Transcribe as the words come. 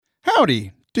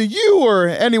Howdy, do you or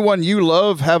anyone you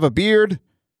love have a beard,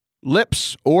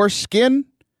 lips, or skin?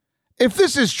 If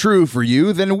this is true for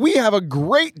you, then we have a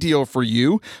great deal for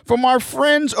you from our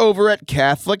friends over at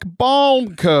Catholic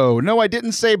Balm Co. No, I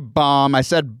didn't say bomb, I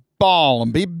said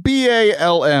balm,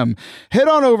 B-A-L-M. Head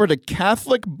on over to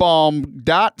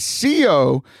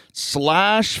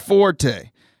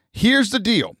catholicbalm.co/forte. Here's the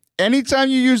deal. Anytime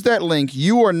you use that link,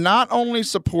 you are not only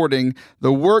supporting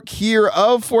the work here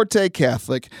of Forte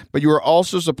Catholic, but you are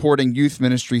also supporting youth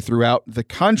ministry throughout the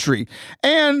country.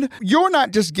 And you're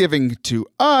not just giving to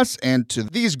us and to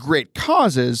these great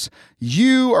causes,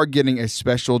 you are getting a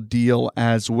special deal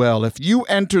as well. If you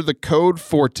enter the code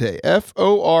FORTE,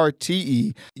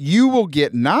 F-O-R-T-E, you will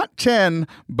get not 10,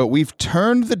 but we've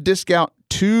turned the discount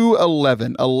to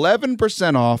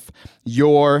 11% off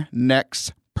your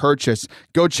next purchase.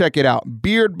 Go check it out.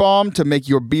 Beard balm to make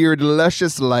your beard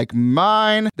luscious like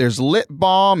mine. There's lip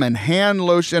balm and hand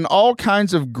lotion, all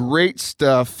kinds of great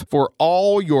stuff for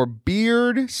all your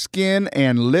beard, skin,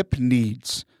 and lip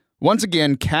needs. Once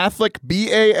again,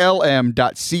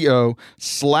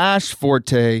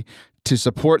 catholicbalm.co/forte to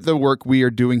support the work we are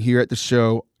doing here at the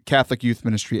show, Catholic Youth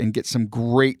Ministry, and get some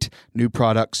great new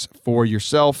products for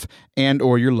yourself and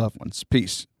or your loved ones.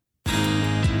 Peace.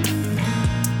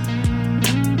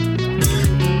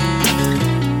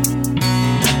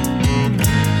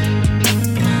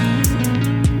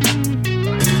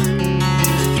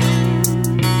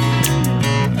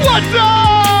 What's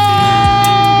up?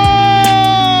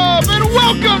 And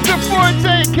welcome to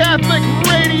Forte Catholic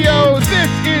Radio. This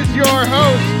is your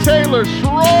host, Taylor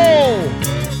Schroll.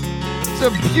 It's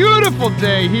a beautiful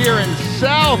day here in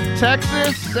South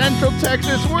Texas, Central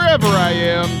Texas, wherever I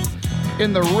am,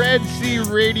 in the Red Sea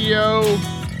Radio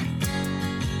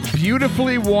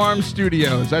beautifully warm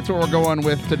studios. That's what we're going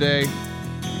with today.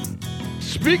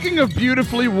 Speaking of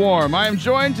beautifully warm, I am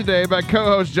joined today by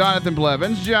co-host Jonathan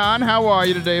Blevins. John, how are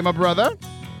you today, my brother?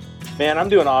 Man, I'm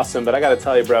doing awesome, but I got to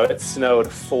tell you, bro, it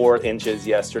snowed 4 inches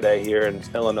yesterday here in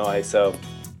Illinois, so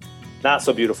not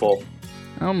so beautiful.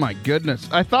 Oh, my goodness.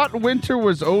 I thought winter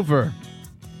was over.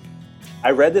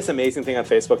 I read this amazing thing on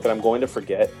Facebook that I'm going to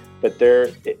forget, but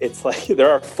it's like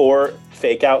there are 4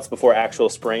 fake outs before actual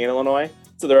spring in Illinois,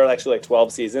 so there are actually like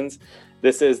 12 seasons.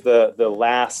 This is the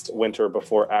last winter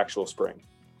before actual spring.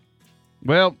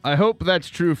 Well, I hope that's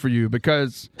true for you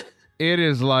because it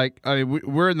is like, I mean,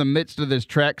 we're in the midst of this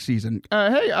track season.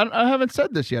 Hey, I haven't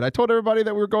said this yet. I told everybody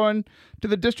that we're going to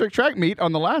the district track meet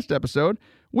on the last episode.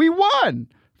 We won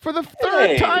for the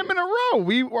third time in a row.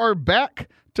 We are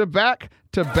back-to-back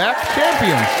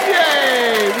champions.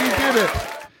 Yay, we did it.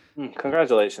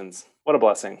 Congratulations. What a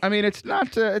blessing. I mean, it's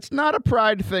not a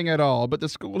pride thing at all, but the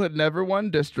school had never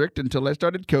won district until I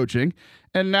started coaching,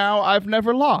 and now I've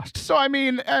never lost. So, I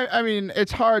mean,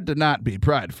 it's hard to not be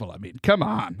prideful. I mean, come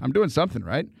on. I'm doing something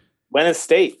right. When is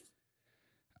state?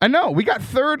 I know. We got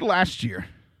third last year,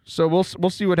 so we'll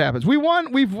see what happens. We've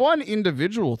won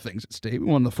individual things at state. We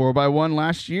won the 4x1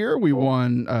 last year. We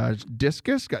won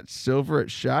discus, got silver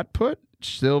at shot put.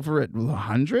 Silver at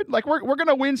 100. Like we're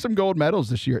gonna win some gold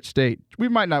medals this year at state. We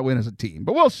might not win as a team,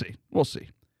 but we'll see.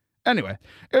 Anyway,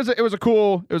 it was a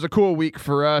cool week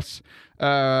for us.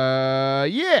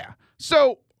 Yeah.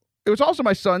 So it was also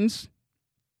my son's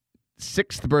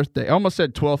 6th birthday. I almost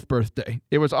said 12th birthday.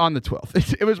 It was on the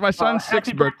 12th. It was my son's 6th birthday.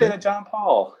 Happy birthday to John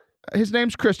Paul. His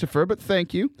name's Christopher, but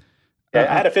thank you. Yeah,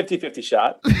 I had a 50-50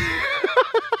 shot.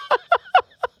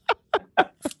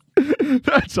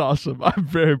 That's awesome. I'm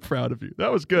very proud of you.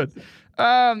 That was good.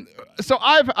 So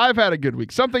I've had a good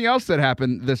week. Something else that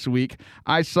happened this week,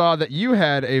 I saw that you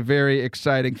had a very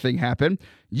exciting thing happen.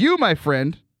 You, my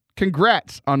friend,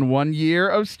 congrats on 1 year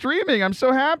of streaming. I'm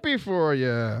so happy for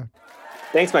you.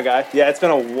 Thanks, my guy. Yeah, it's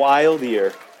been a wild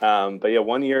year. But yeah,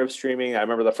 1 year of streaming. I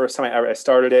remember the first time I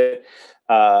started it.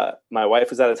 My wife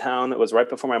was out of town. It was right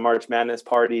before my March Madness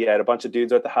party. I had a bunch of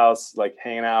dudes at the house, like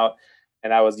hanging out.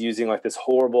 And I was using like this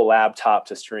horrible laptop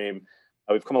to stream.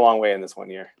 We've come a long way in this 1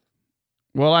 year.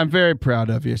 Well, I'm very proud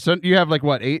of you. So you have like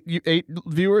what, eight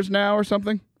viewers now or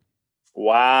something?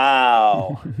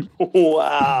 Wow.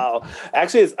 Wow.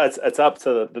 Actually, it's up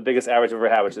to the biggest average I've ever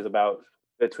had, which is about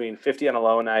between 50 on a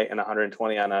low night and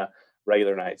 120 on a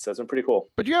regular night. So it's been pretty cool.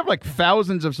 But you have like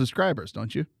thousands of subscribers,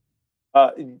 don't you?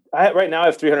 Right now I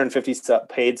have 350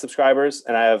 paid subscribers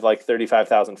and I have like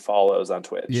 35,000 follows on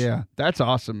Twitch. Yeah, that's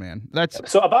awesome, man.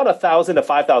 So about 1,000 to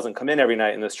 5,000 come in every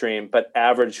night in the stream, but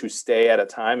average who stay at a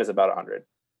time is about 100.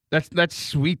 That's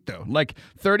sweet though. Like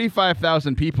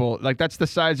 35,000 people, like that's the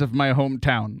size of my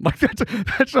hometown. Like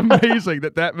that's amazing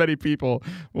that many people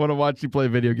want to watch you play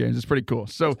video games. It's pretty cool.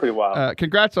 So that's pretty wild.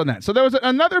 Congrats on that. So there was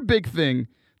another big thing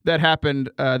that happened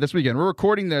this weekend. We're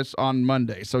recording this on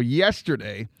Monday. So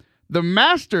yesterday, the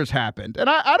Masters happened. And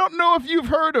I don't know if you've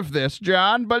heard of this,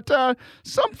 John, but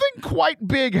something quite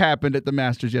big happened at the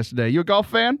Masters yesterday. You a golf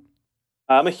fan?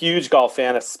 I'm a huge golf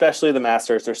fan, especially the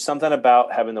Masters. There's something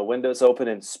about having the windows open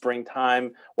in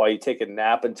springtime while you take a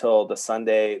nap until the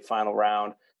Sunday final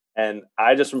round. And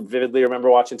I just vividly remember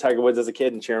watching Tiger Woods as a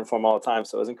kid and cheering for him all the time.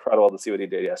 So it was incredible to see what he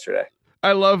did yesterday.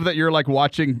 I love that you're like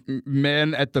watching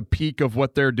men at the peak of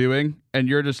what they're doing, and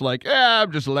you're just like,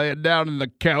 I'm just laying down in the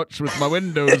couch with my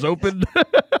windows open.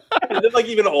 And they're like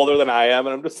even older than I am,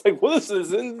 and I'm just like, well, this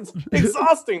is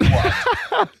exhausting to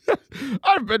watch.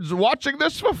 I've been watching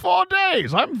this for 4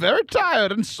 days. I'm very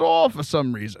tired and sore for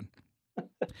some reason.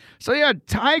 So yeah,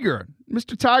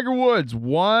 Mr. Tiger Woods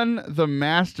won the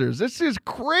Masters. This is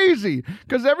crazy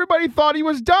because everybody thought he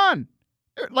was done.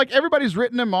 Like everybody's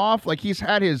written him off. Like he's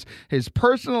had his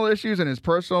personal issues in his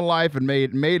personal life and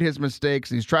made his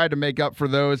mistakes. And he's tried to make up for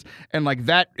those, and like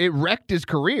that, it wrecked his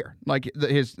career. Like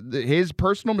his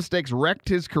personal mistakes wrecked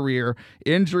his career.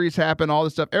 Injuries happen, all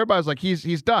this stuff. Everybody's like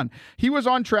he's done. He was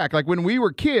on track. Like when we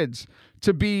were kids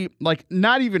to be like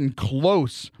not even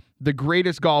close the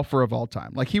greatest golfer of all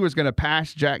time. Like he was going to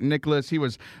pass Jack Nicklaus. He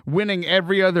was winning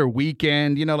every other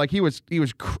weekend. You know, like he was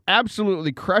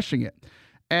absolutely crushing it.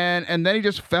 And then he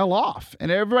just fell off, and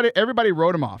everybody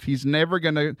wrote him off. He's never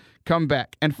going to come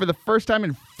back. And for the first time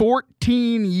in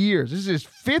 14 years, this is his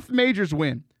 5th majors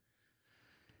win.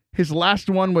 His last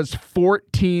one was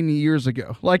 14 years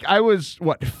ago. Like I was,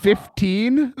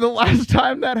 15 the last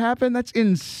time that happened? That's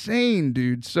insane,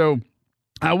 dude. So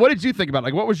what did you think about it?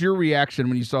 Like what was your reaction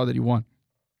when you saw that he won?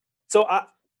 So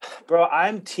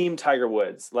I'm team Tiger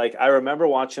Woods. Like I remember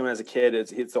watching him as a kid.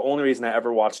 It's the only reason I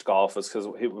ever watched golf was because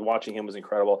watching him was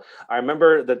incredible. I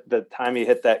remember the time he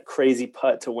hit that crazy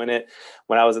putt to win it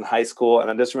when I was in high school. And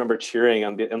I just remember cheering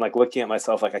and like looking at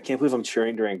myself like, I can't believe I'm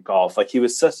cheering during golf. Like he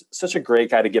was such a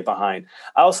great guy to get behind.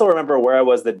 I also remember where I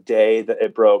was the day that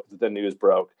the news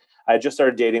broke. I had just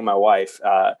started dating my wife.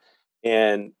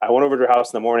 And I went over to her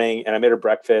house in the morning and I made her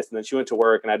breakfast, and then she went to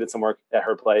work and I did some work at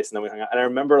her place, and then we hung out. And I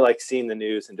remember like seeing the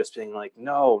news and just being like,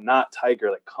 no, not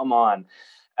Tiger. Like, come on. And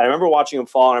I remember watching him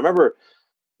fall. And I remember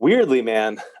weirdly,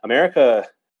 man, America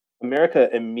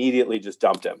immediately just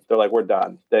dumped him. They're like, we're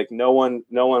done. Like no one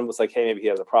was like, hey, maybe he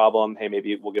has a problem. Hey,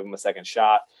 maybe we'll give him a second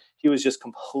shot. He was just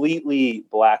completely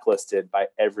blacklisted by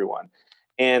everyone.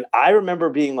 And I remember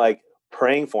being like,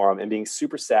 praying for him and being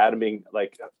super sad and being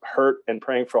like hurt and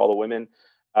praying for all the women,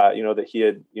 that he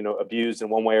had, abused in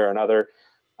one way or another,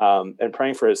 and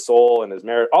praying for his soul and his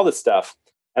marriage, all this stuff.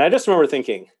 And I just remember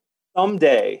thinking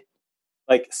someday,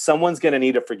 like someone's going to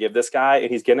need to forgive this guy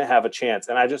and he's going to have a chance.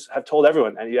 And I just have told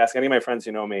everyone, and you ask any of my friends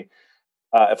who know me,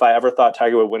 if I ever thought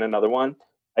Tiger would win another one,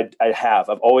 I have.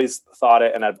 I've always thought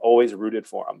it and I've always rooted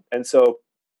for him. And so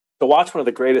to watch one of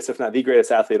the greatest, if not the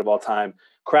greatest athlete of all time,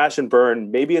 crash and burn,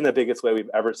 maybe in the biggest way we've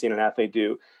ever seen an athlete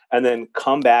do, and then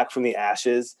come back from the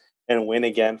ashes and win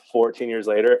again 14 years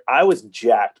later, I was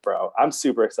jacked, bro. I'm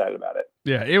super excited about it.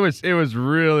 Yeah, it was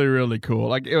really, really cool.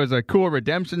 Like it was a cool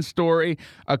redemption story,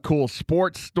 a cool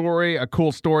sports story, a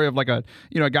cool story of like a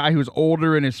guy who's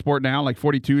older in his sport now, like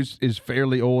 42 is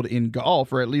fairly old in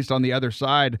golf, or at least on the other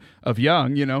side of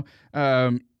young,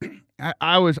 I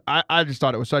just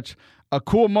thought it was such a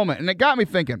cool moment. And it got me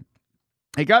thinking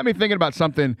about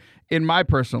something in my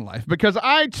personal life, because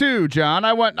I too, John,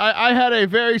 I had a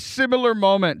very similar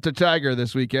moment to Tiger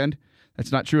this weekend.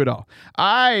 That's not true at all.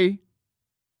 I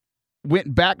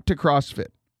went back to CrossFit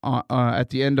at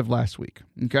the end of last week.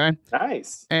 Okay.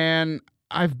 Nice. And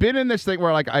I've been in this thing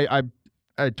where like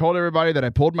I told everybody that I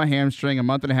pulled my hamstring a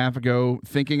month and a half ago,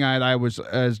 thinking I was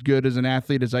as good as an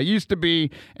athlete as I used to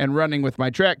be, and running with my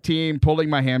track team, pulling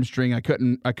my hamstring. I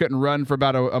couldn't run for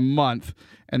about a month,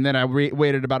 and then I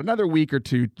waited about another week or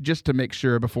two just to make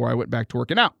sure before I went back to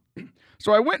working out.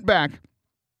 So I went back,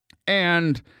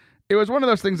 and it was one of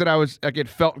those things that I was like, it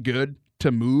felt good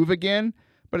to move again,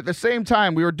 but at the same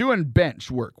time we were doing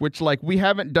bench work, which like I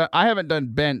haven't done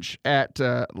bench at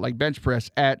like bench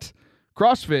press at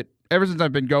CrossFit ever since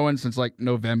I've been going since like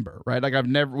November, right? Like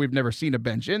we've never seen a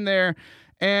bench in there.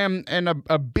 And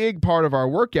a big part of our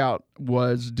workout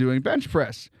was doing bench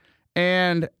press.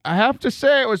 And I have to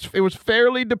say it was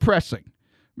fairly depressing,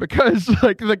 because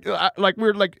like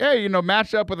we're like, hey,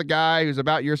 match up with a guy who's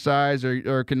about your size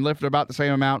or can lift about the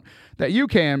same amount that you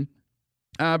can,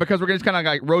 because we're going to kind of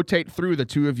like rotate through the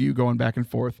two of you going back and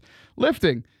forth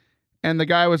lifting. And the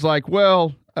guy was like,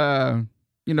 well,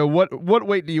 what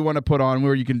weight do you want to put on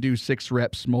where you can do 6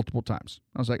 reps multiple times?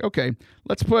 I was like, okay,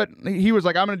 he was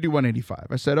like, I'm going to do 185.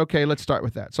 I said, okay, let's start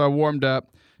with that. So I warmed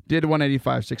up, did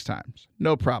 185 6 times.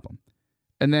 No problem.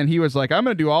 And then he was like, I'm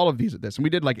going to do all of these at this. And we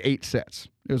did like 8 sets.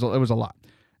 It was a lot.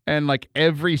 And like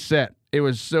every set, it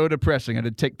was so depressing. I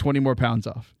had to take 20 more pounds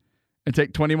off. And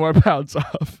take 20 more pounds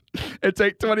off. And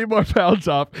take 20 more pounds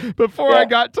off before I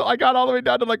got all the way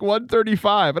down to like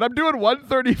 135. And I'm doing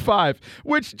 135,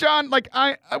 which, John, like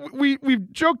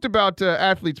we've joked about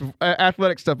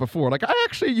athletic stuff before. Like I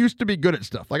actually used to be good at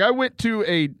stuff. Like I went to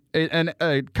a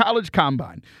college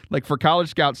combine, like for college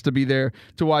scouts to be there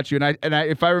to watch you. And I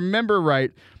if I remember right,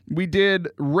 we did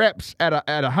reps at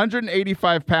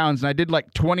 185 pounds, and I did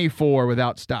like 24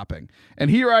 without stopping. And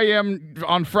here I am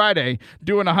on Friday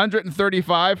doing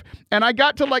 135, and I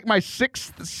got to like my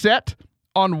 6th set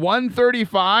on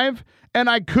 135, and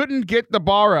I couldn't get the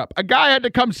bar up. A guy had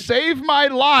to come save my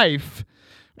life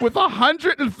with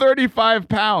 135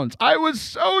 pounds. I was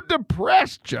so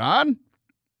depressed, John.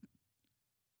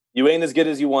 You ain't as good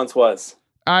as you once was.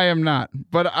 I am not,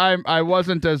 but I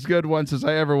wasn't as good once as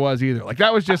I ever was either. Like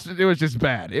it was just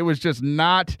bad. It was just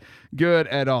not good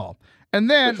at all. And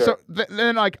then, sure.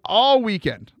 Then like all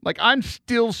weekend, like I'm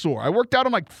still sore. I worked out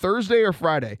on like Thursday or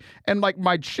Friday, and like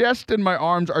my chest and my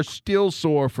arms are still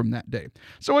sore from that day.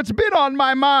 So it's been on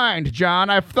my mind, John.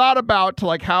 I've thought about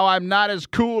like how I'm not as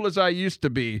cool as I used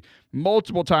to be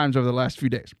multiple times over the last few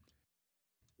days.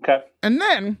 Okay. And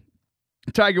then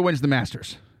Tiger wins the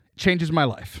Masters. Changes my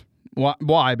life.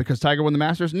 Why? Because Tiger won the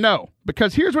Masters? No,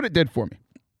 because here's what it did for me.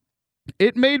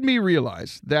 It made me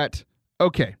realize that,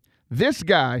 okay, this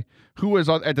guy who was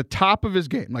at the top of his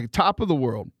game, like top of the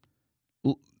world,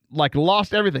 like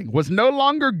lost everything, was no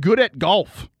longer good at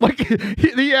golf. Like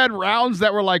he had rounds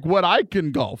that were like what I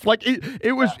can golf. Like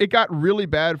it got really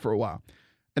bad for a while.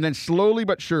 And then slowly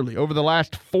but surely, over the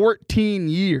last 14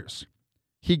 years,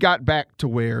 he got back to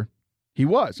where he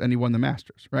was, and he won the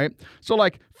Masters, right? So,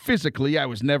 like, physically, I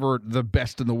was never the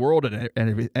best in the world at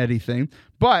anything.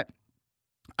 But,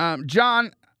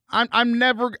 John, I'm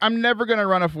never going to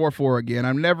run a 4.4 again.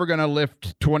 I'm never going to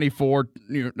lift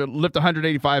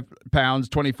 185 pounds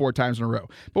 24 times in a row.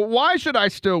 But why should I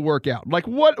still work out? Like,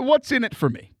 what's in it for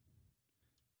me?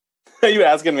 Are you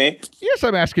asking me? Yes,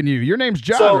 I'm asking you. Your name's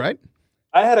John, right?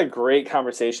 I had a great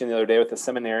conversation the other day with a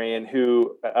seminarian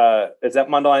who is at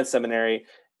Mundelein Seminary.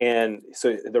 And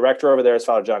so the rector over there is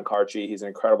Father John Carchi. He's an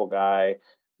incredible guy,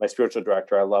 my spiritual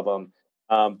director. I love him.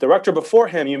 The rector before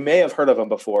him, you may have heard of him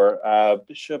before,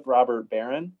 Bishop Robert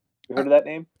Barron. You heard of that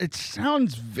name? It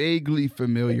sounds vaguely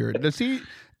familiar. Does he?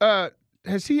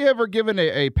 Has he ever given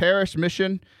a parish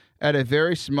mission at a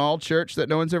very small church that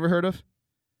no one's ever heard of?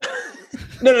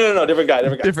 No. Different guy.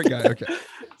 Different guy. Okay.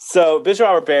 So Bishop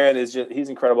Robert Barron he's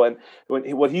incredible. And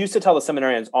what he used to tell the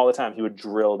seminarians all the time, he would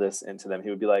drill this into them.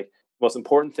 He would be like, most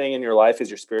important thing in your life is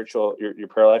your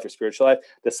prayer life, your spiritual life.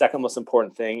 The second most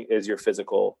important thing is your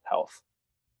physical health.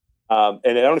 And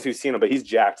I don't know if you've seen him, but he's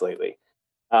jacked lately.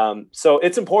 So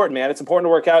it's important, man. It's important to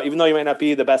work out, even though you might not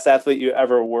be the best athlete you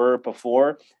ever were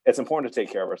before. It's important to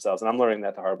take care of ourselves. And I'm learning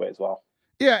that the hard way as well.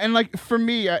 Yeah. And like for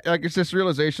me, it's this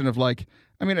realization of like,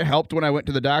 I mean, it helped when I went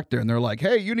to the doctor and they're like,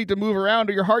 hey, you need to move around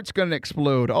or your heart's going to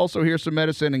explode. Also, here's some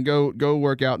medicine and go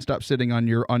work out and stop sitting on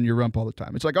your rump all the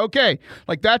time. It's like, okay,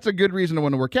 like that's a good reason to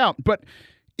want to work out. But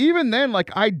even then,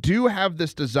 like I do have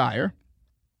this desire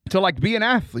to like be an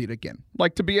athlete again,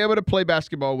 like to be able to play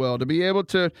basketball well, to be able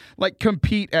to like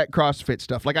compete at CrossFit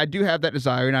stuff. Like I do have that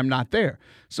desire and I'm not there.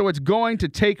 So it's going to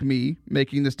take me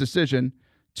making this decision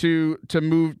to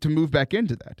move back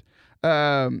into that.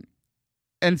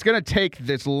 And it's going to take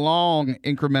this long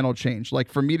incremental change.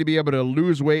 Like for me to be able to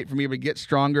lose weight, for me to get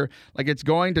stronger, like it's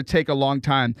going to take a long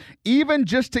time, even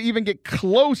just to even get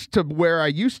close to where I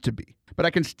used to be. But I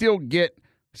can still get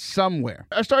somewhere.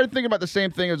 I started thinking about the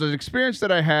same thing as an experience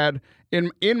that I had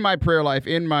in my prayer life,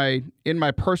 in my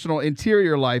personal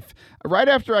interior life, right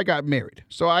after I got married.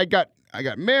 So I got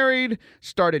married,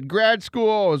 started grad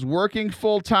school, I was working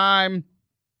full time.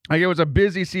 Like it was a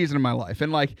busy season of my life.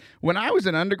 And like when I was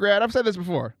in undergrad, I've said this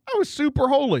before, I was super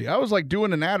holy. I was like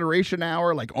doing an adoration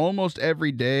hour like almost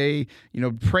every day,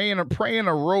 praying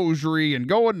a rosary and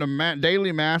going to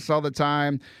daily mass all the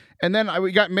time. And then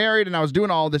we got married and I was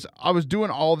doing all this. I was doing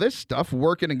all this stuff,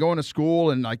 working and going to school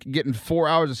and like getting 4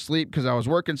 hours of sleep because I was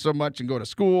working so much and going to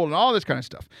school and all this kind of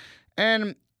stuff.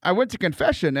 And I went to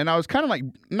confession and I was kind of like,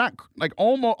 not like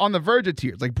almost on the verge of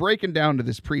tears, like breaking down to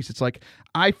this priest. It's like,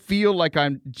 I feel like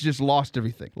I'm just lost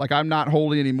everything. Like I'm not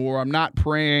holy anymore. I'm not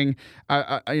praying.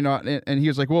 And he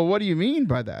was like, well, what do you mean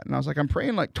by that? And I was like, I'm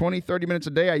praying like 20, 30 minutes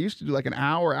a day. I used to do like an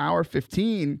hour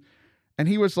 15. And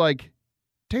he was like,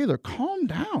 Taylor, calm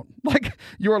down. Like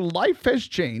your life has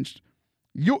changed.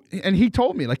 And he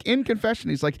told me like in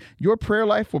confession, he's like, your prayer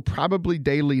life will probably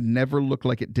daily never look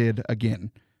like it did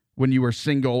again when you were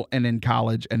single and in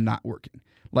college and not working.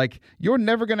 Like, you're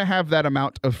never going to have that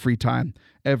amount of free time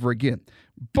ever again.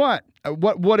 But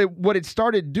what it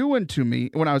started doing to me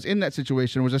when I was in that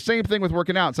situation was the same thing with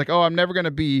working out. It's like, oh, I'm never going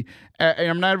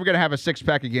to have a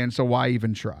six-pack again, so why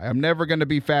even try? I'm never going to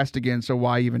be fast again, so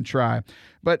why even try?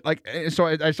 But like, so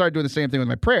I started doing the same thing with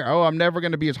my prayer. Oh, I'm never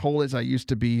going to be as holy as I used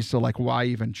to be, so like, why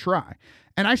even try?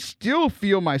 And I still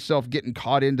feel myself getting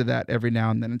caught into that every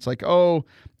now and then. It's like, oh,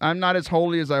 I'm not as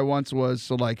holy as I once was,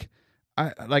 so like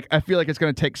I feel like it's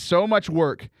going to take so much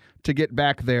work to get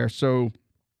back there. So,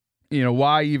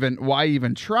 why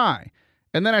even try?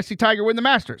 And then I see Tiger win the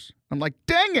Masters. I'm like,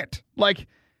 dang it. Like,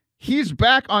 he's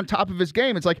back on top of his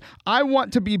game. It's like, I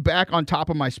want to be back on top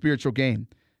of my spiritual game.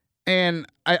 And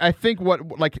I think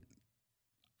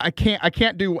I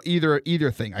can't do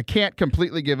either thing. I can't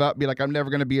completely give up, be like, I'm never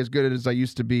going to be as good as I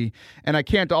used to be. And I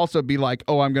can't also be like,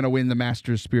 oh, I'm going to win the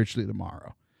Masters spiritually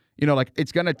tomorrow.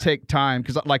 It's going to take time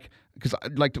because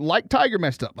Tiger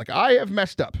messed up. Like, I have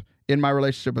messed up in my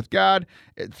relationship with God.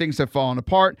 Things have fallen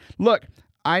apart. Look,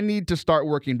 I need to start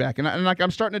working back. And I'm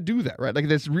starting to do that, right? Like,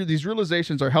 these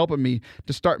realizations are helping me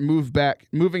to start moving back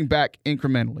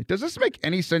incrementally. Does this make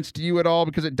any sense to you at all?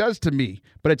 Because it does to me,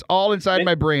 but it's all inside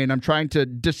my brain. I'm trying to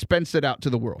dispense it out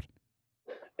to the world.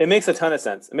 It makes a ton of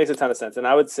sense. And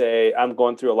I would say I'm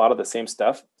going through a lot of the same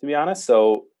stuff, to be honest.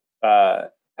 So,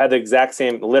 had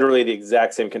literally the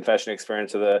exact same confession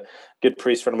experience with a good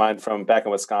priest friend of mine from back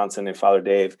in Wisconsin named Father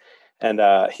Dave. And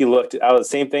he looked, I was the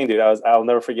same thing, dude. I'll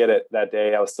never forget it that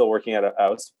day. I was still working I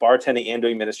was bartending and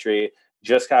doing ministry,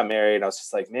 just got married. And I was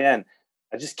just like, man,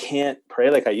 I just can't pray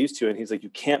like I used to. And he's like,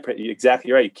 you can't pray. You're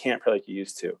exactly right. You can't pray like you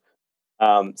used to.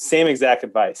 Same exact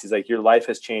advice. He's like, your life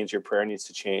has changed. Your prayer needs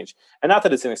to change. And not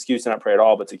that it's an excuse to not pray at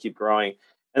all, but to keep growing.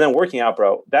 And then working out,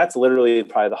 bro, that's literally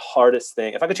probably the hardest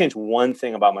thing. If I could change one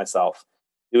thing about myself,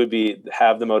 it would be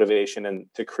have the motivation and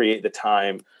to create the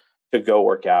time to go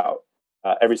work out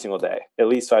every single day, at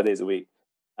least 5 days a week.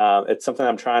 It's something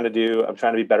I'm trying to do. I'm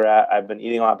trying to be better at. I've been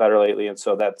eating a lot better lately. And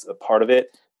so that's a part of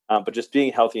it. But just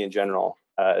being healthy in general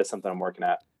is something I'm working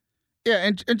at. Yeah,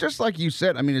 and just like you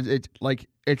said, I mean,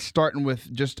 it's starting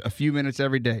with just a few minutes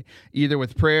every day, either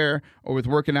with prayer or with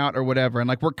working out or whatever. And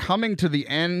like, we're coming to the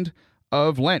end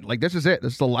of Lent. Like, this is it.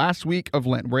 This is the last week of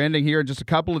Lent. We're ending here in just a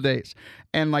couple of days.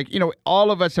 And like,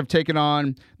 all of us have taken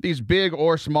on these big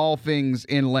or small things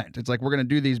in Lent. It's like, we're going to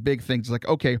do these big things. It's like,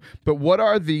 okay, but what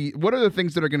are the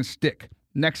things that are going to stick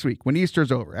next week when Easter's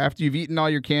over, after you've eaten all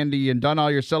your candy and done all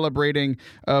your celebrating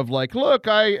of like, look,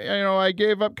 I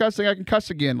gave up cussing, I can cuss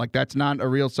again. Like, that's not a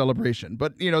real celebration.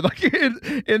 But like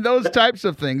in those types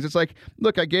of things, it's like,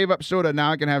 look, I gave up soda,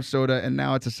 now I can have soda, and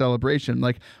now it's a celebration.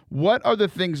 Like, what are the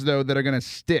things though that are going to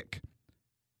stick?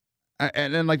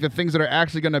 And then like the things that are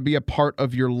actually going to be a part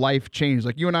of your life change.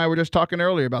 Like, you and I were just talking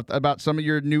earlier about some of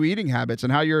your new eating habits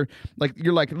and how you're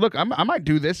like, look, I might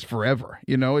do this forever.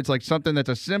 It's like something that's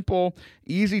a simple,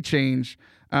 easy change.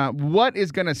 What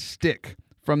is going to stick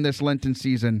from this Lenten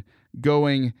season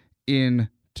going into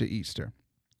Easter?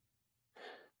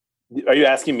 Are you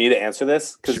asking me to answer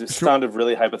this? Because it sounded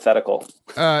really hypothetical.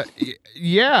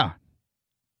 Yeah.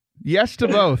 Yes to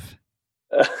both.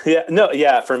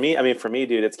 For me,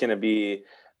 dude, it's going to be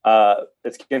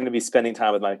spending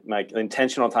time with my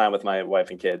intentional time with my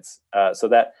wife and kids. So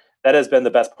that has been the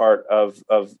best part of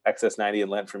Exodus 90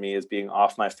 and Lent for me, is being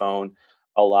off my phone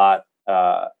a lot.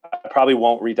 I probably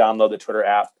won't re-download the Twitter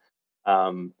app.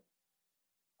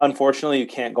 Unfortunately, you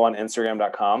can't go on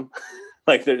Instagram.com.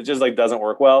 Like, it just doesn't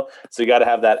work well. So you got to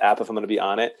have that app if I'm going to be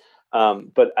on it.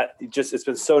 But it's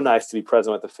been so nice to be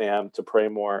present with the fam, to pray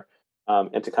more.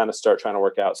 And to kind of start trying to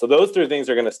work out. So those three things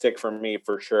are going to stick for me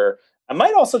for sure. I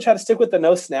might also try to stick with the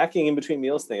no snacking in between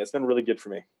meals thing. It's been really good for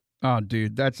me. Oh,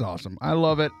 dude, that's awesome. I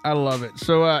love it.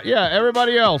 So,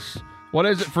 everybody else, what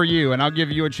is it for you? And I'll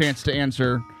give you a chance to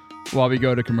answer while we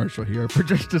go to commercial here for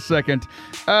just a second.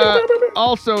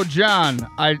 Also, John,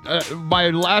 my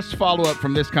last follow-up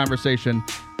from this conversation,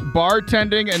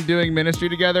 bartending and doing ministry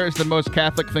together is the most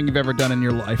Catholic thing you've ever done in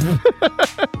your life.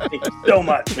 Thank you so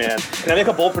much, man. Can I make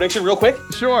a bold prediction real quick?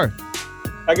 Sure.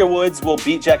 Tiger Woods will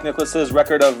beat Jack Nicklaus's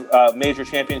record of major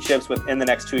championships within the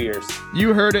next 2 years.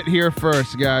 You heard it here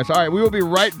first, guys. All right, we will be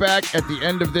right back at the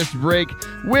end of this break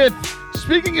with,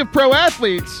 speaking of pro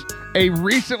athletes, a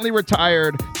recently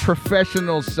retired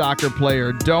professional soccer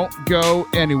player. Don't go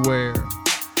anywhere.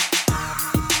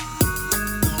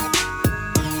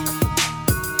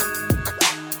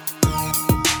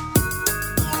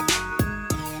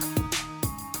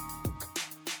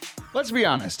 Let's be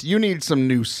honest, you need some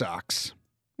new socks.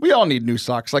 We all need new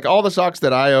socks. Like, all the socks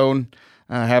that I own,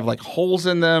 have like holes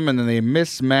in them and then they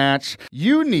mismatch.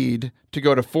 You need to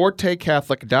go to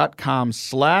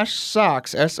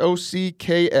fortecatholic.com/socks,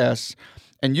 SOCKS,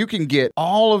 and you can get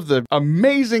all of the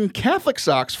amazing Catholic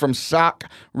socks from Sock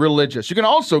Religious. You can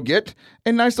also get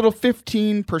a nice little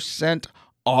 15%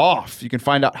 off. You can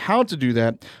find out how to do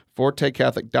that.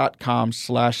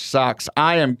 fortecatholic.com/socks.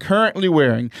 I am currently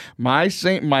wearing my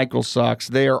St. Michael socks.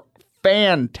 They are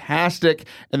fantastic,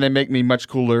 and they make me much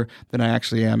cooler than I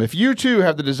actually am. If you too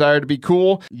have the desire to be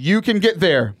cool, you can get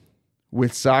there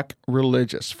with Sock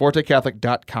Religious.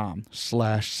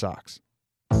 fortecatholic.com/socks.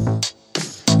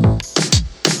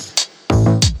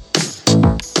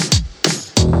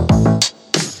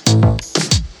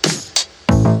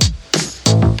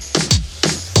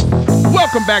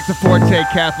 Welcome back to Forte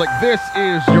Catholic. This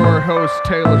is your host,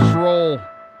 Taylor Schroll,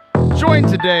 joined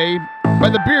today by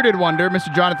the bearded wonder,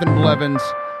 Mr. Jonathan Blevins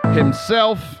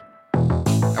himself.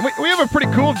 And we have a pretty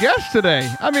cool guest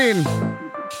today. I mean,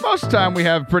 most of the time we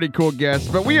have pretty cool guests,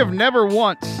 but we have never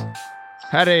once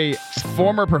had a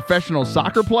former professional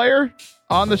soccer player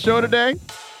on the show today.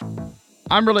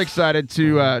 I'm really excited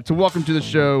to welcome to the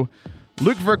show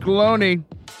Luke Vercellone.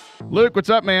 Luke, what's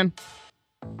up, man?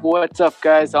 What's up,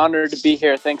 guys? Honored to be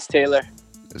here. Thanks, Taylor.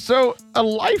 So, a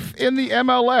life in the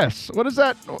MLS. What does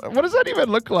that even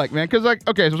look like, man? Because, like,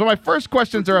 okay, so my first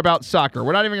questions are about soccer.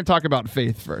 We're not even going to talk about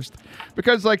faith first.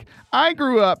 Because, like, I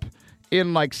grew up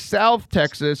in, like, South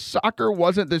Texas. Soccer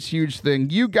wasn't this huge thing.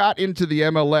 You got into the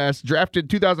MLS, drafted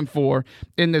 2004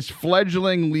 in this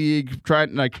fledgling league,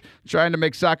 trying to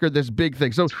make soccer this big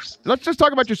thing. So, let's just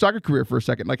talk about your soccer career for a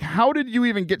second. Like, how did you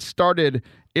even get started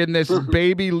in this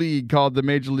baby league called the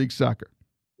Major League Soccer?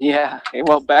 Yeah,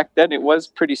 well, back then it was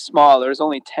pretty small. There was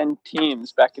only 10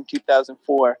 teams back in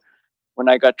 2004 when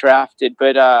I got drafted.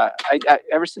 But I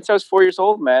ever since I was 4 years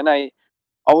old, man, I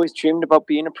always dreamed about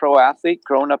being a pro athlete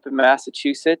growing up in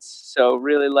Massachusetts. So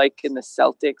really liking the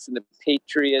Celtics and the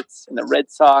Patriots and the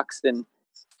Red Sox and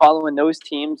following those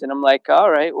teams. And I'm like, all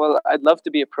right, well, I'd love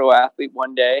to be a pro athlete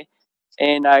one day.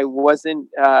 And I wasn't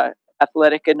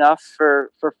athletic enough for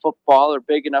football or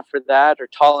big enough for that or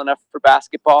tall enough for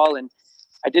basketball. And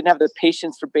I didn't have the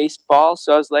patience for baseball.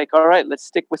 So I was like, all right, let's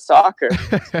stick with soccer.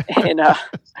 And I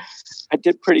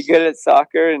did pretty good at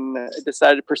soccer and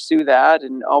decided to pursue that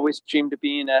and always dreamed of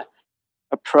being a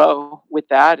pro with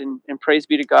that. And praise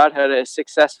be to God, had a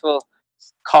successful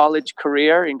college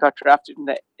career and got drafted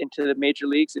into the major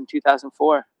leagues in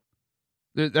 2004.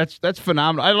 That's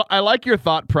phenomenal. I like your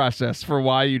thought process for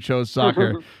why you chose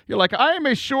soccer. You're like, I am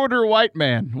a shorter white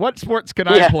man. What sports can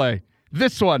I play?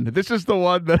 This one. This is the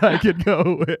one that I can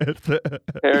go with.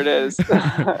 There it is.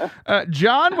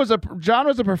 John was a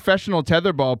professional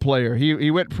tetherball player. He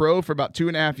went pro for about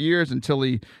 2.5 years until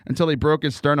he broke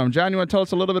his sternum. John, you want to tell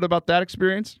us a little bit about that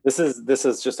experience? This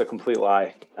is just a complete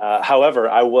lie. However,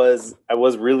 I was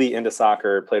really into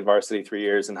soccer. Played varsity 3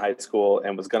 years in high school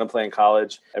and was going to play in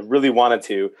college. I really wanted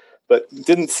to, but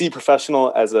didn't see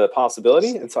professional as a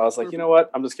possibility. And so I was like, you know what?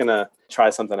 I'm just going to try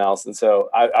something else. And so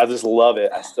I just love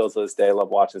it. I still to this day love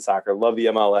watching soccer, love the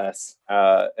MLS,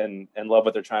 and love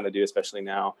what they're trying to do, especially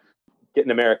now,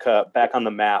 getting America back on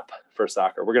the map for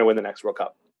soccer. We're going to win the next World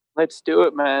Cup. Let's do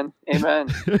it, man.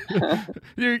 Amen.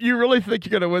 You really think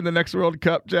you're going to win the next World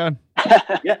Cup, John?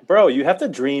 Yeah, bro, you have to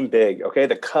dream big, okay?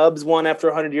 The Cubs won after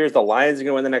 100 years. The Lions are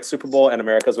going to win the next Super Bowl, and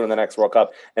America's winning the next World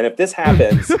Cup. And if this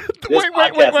happens,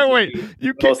 wait.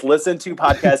 You the most listened to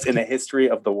podcast in the history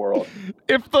of the world.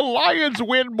 If the Lions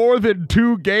win more than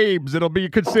 2 games, it'll be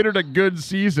considered a good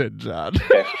season, John.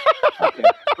 Okay.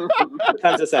 What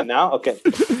time's this at now? Okay.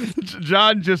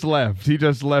 John just left. He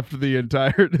just left the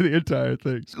entire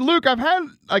thing. Luke, I've had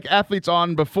like athletes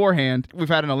on beforehand. We've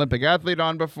had an Olympic athlete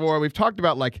on before. We've talked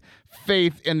about like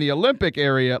faith in the Olympic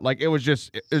area. Like it was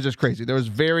just crazy. There was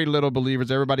very little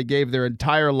believers. Everybody gave their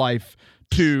entire life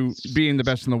to being the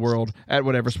best in the world at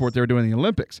whatever sport they were doing in the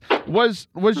Olympics. Was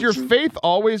your faith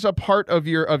always a part of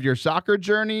your soccer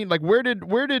journey? Like where did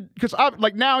because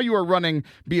like now you are running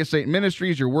Be a Saint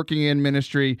Ministries, you're working in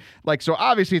ministry, like so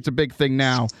obviously it's a big thing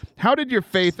now. How did your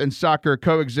faith and soccer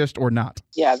coexist or not?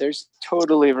 Yeah, there's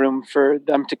totally room for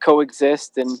them to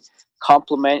coexist and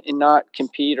complement and not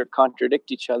compete or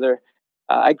contradict each other.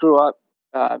 I grew up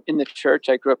in the church.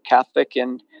 I grew up Catholic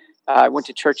and I went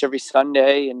to church every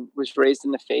Sunday and was raised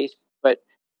in the faith, but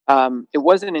it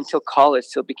wasn't until college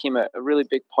till it became a really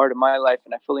big part of my life,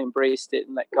 and I fully embraced it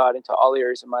and let God into all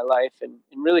areas of my life and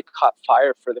really caught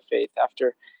fire for the faith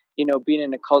after, being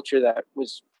in a culture that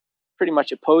was pretty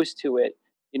much opposed to it,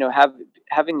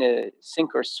 having to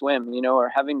sink or swim, or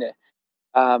having to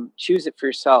choose it for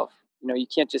yourself. You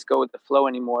can't just go with the flow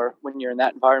anymore when you're in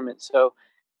that environment. So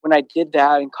when I did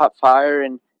that and caught fire,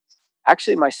 and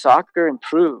actually my soccer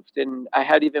improved, and I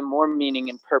had even more meaning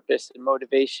and purpose and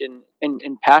motivation and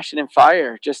passion and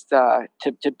fire, just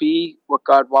to be what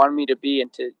God wanted me to be,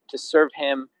 and to serve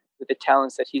him with the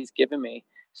talents that he's given me.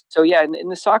 So yeah, in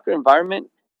the soccer environment,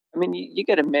 I mean, you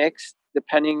get a mix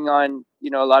depending on,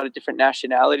 a lot of different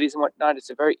nationalities and whatnot. It's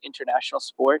a very international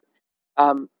sport.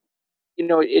 Um,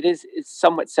 it's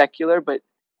somewhat secular, but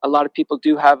a lot of people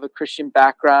do have a Christian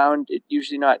background. It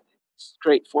usually not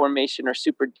straight formation or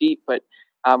super deep, but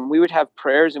we would have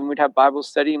prayers and we'd have Bible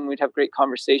study and we'd have great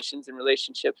conversations and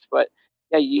relationships. But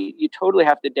yeah, you totally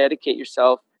have to dedicate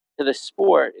yourself to the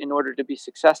sport in order to be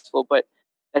successful. But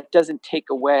that doesn't take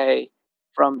away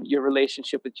from your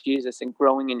relationship with Jesus and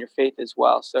growing in your faith as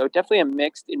well. So definitely a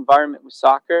mixed environment with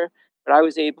soccer, but I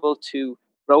was able to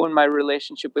grow in my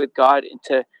relationship with God and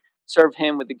to serve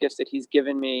him with the gifts that he's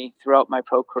given me throughout my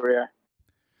pro career.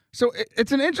 So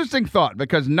it's an interesting thought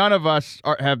because none of us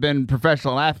have been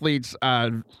professional athletes.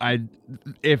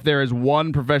 If there is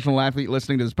one professional athlete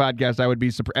listening to this podcast, I would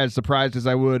be as surprised as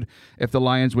I would if the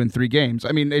Lions win 3 games.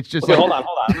 I mean, it's just... Okay, hold on.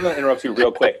 I'm going to interrupt you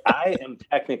real quick. I am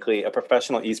technically a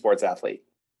professional esports athlete.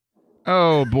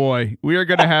 Oh, boy. We are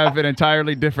going to have an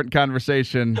entirely different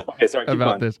conversation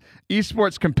about this.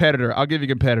 Esports competitor. I'll give you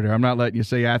competitor. I'm not letting you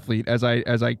say athlete as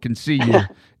I can see you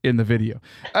in the video.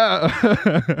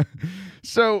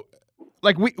 So,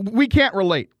 like, we can't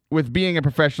relate with being a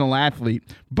professional athlete,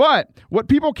 but what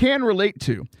people can relate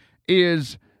to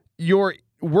is you're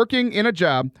working in a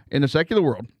job in the secular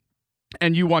world,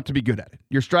 and you want to be good at it.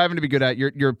 You're striving to be good at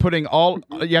it. You're putting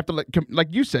you have to, like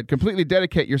you said, completely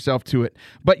dedicate yourself to it.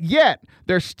 But yet,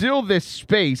 there's still this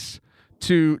space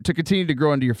to continue to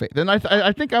grow into your faith. And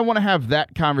I think I want to have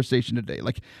that conversation today.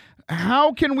 Like,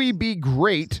 how can we be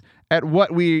great at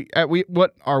what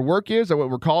our work is, at what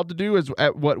we're called to do,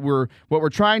 at what we're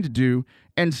trying to do,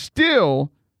 and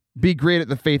still be great at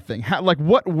the faith thing?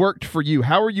 What worked for you?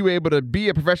 How are you able to be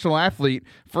a professional athlete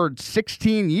for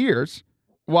 16 years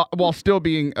while still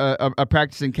being a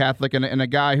practicing Catholic and a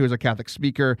guy who's a Catholic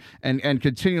speaker and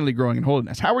continually growing in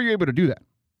holiness? How were you able to do that?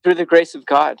 Through the grace of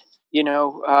God.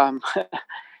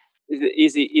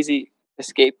 Easy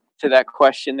escape to that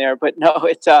question there, but no,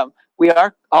 it's we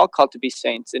are all called to be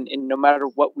saints, and no matter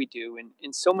what we do,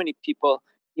 and so many people,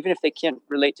 even if they can't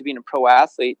relate to being a pro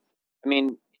athlete, I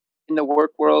mean, in the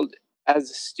work world, as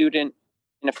a student,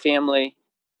 in a family,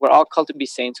 we're all called to be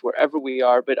saints wherever we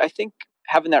are. But I think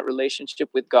having that relationship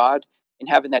with God and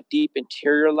having that deep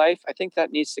interior life, I think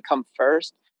that needs to come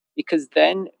first, because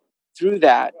then through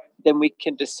that, then we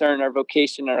can discern our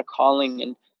vocation and our calling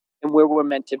and where we're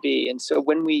meant to be. And so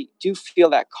when we do feel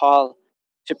that call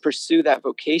to pursue that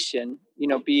vocation,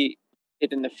 be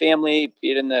it in the family,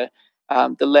 be it in the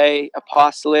lay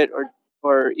apostolate,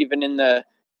 or even in the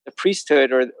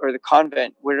priesthood or the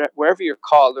convent, wherever you're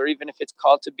called, or even if it's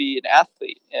called to be an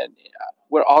athlete, and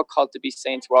we're all called to be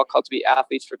saints, we're all called to be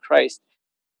athletes for Christ.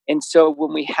 And so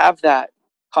when we have that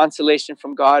consolation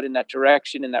from God in that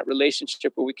direction, in that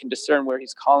relationship where we can discern where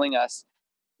he's calling us,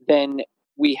 then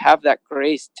we have that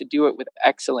grace to do it with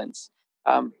excellence.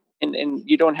 And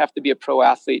you don't have to be a pro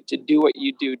athlete to do what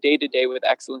you do day to day with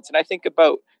excellence. And I think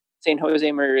about St.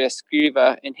 Jose Maria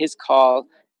Escriva and his call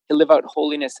to live out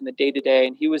holiness in the day to day.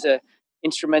 And he was a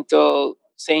instrumental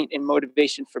saint and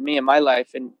motivation for me in my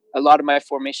life. And a lot of my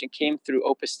formation came through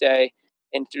Opus Dei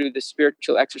and through the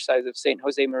spiritual exercise of St.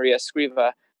 Jose Maria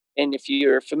Escriva. And if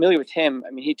you're familiar with him,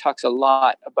 I mean, he talks a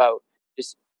lot about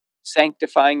just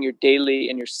sanctifying your daily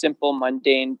and your simple,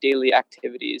 mundane daily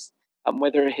activities,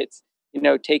 whether it's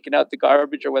taking out the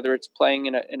garbage or whether it's playing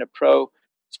in a pro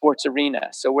sports arena.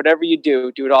 So whatever you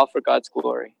do it all for God's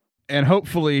glory. And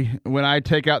hopefully when I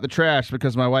take out the trash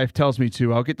because my wife tells me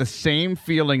to, I'll get the same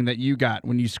feeling that you got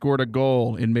when you scored a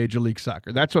goal in Major League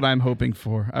Soccer. That's what I'm hoping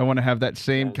for. I want to have that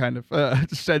same kind of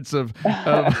sense of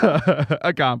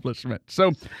accomplishment.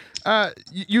 So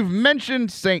you've mentioned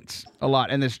saints a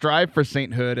lot and this strive for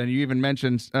sainthood, and you even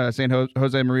mentioned St.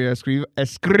 Jose Maria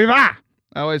Escriva.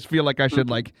 I always feel like I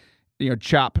should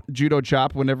judo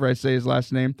chop whenever I say his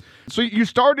last name. So you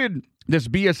started this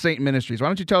Be a Saint Ministries. Why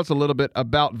don't you tell us a little bit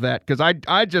about that? Because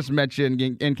I just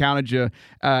encountered you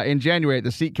in January at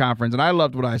the SEEK conference, and I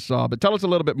loved what I saw. But tell us a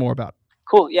little bit more about it.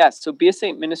 Cool. Yeah. So Be a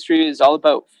Saint Ministry is all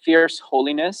about fierce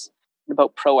holiness and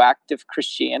about proactive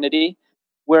Christianity.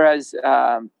 Whereas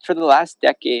for the last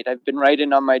decade, I've been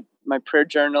writing on my prayer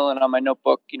journal and on my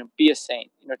notebook, be a saint.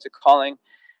 It's a calling.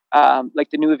 Like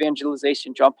the new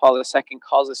evangelization John Paul II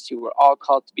calls us to. We're all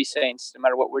called to be saints, no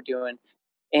matter what we're doing.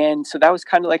 And so that was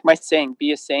kind of like my saying,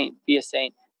 be a saint, be a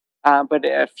saint. But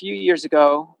a few years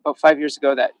ago, about 5 years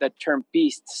ago, that term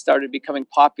beast started becoming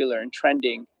popular and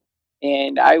trending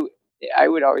And I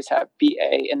would always have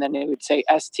BA, and then it would say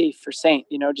ST for Saint,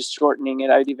 just shortening it.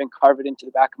 I'd even carve it into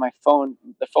the back of my phone,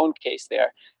 the phone case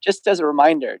there, just as a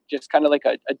reminder, just kind of like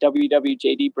a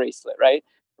WWJD bracelet, right?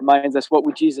 Reminds us, what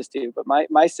would Jesus do? But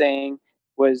my saying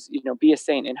was, be a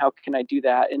saint. And how can I do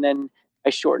that? And then I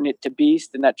shortened it to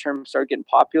beast, and that term started getting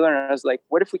popular. And I was like,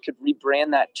 what if we could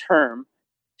rebrand that term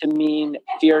to mean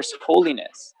fierce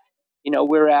holiness?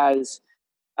 Whereas,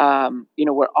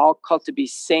 we're all called to be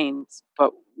saints,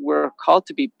 but we're called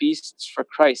to be beasts for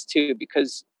Christ too,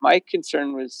 because my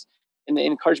concern was, and the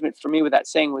encouragement for me with that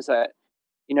saying was that,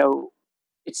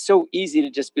 it's so easy to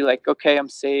just be like, okay, I'm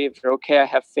saved, or okay, I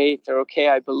have faith, or okay,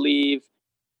 I believe.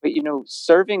 But,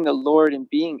 serving the Lord and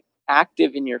being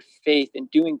active in your faith and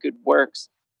doing good works,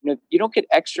 you don't get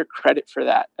extra credit for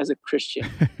that as a Christian.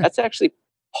 That's actually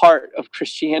part of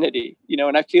Christianity,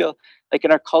 and I feel like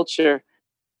in our culture,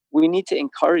 we need to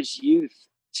encourage youth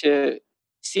to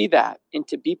see that and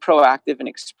to be proactive and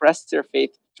express their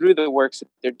faith through the works that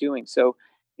they're doing. So,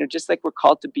 just like we're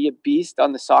called to be a beast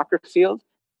on the soccer field,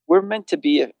 we're meant to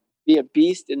be a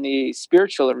beast in the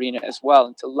spiritual arena as well,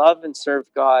 and to love and serve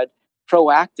God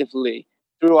proactively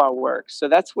through our works. So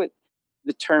that's what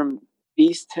the term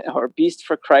beast or beast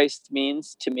for Christ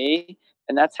means to me.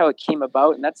 And that's how it came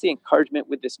about. And that's the encouragement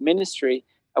with this ministry.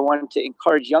 I wanted to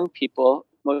encourage young people,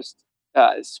 most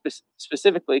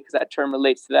specifically, because that term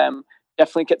relates to them.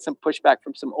 Definitely get some pushback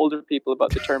from some older people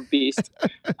about the term beast.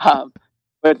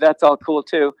 But that's all cool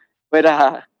too.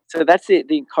 But so that's the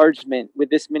encouragement with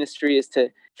this ministry, is to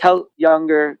tell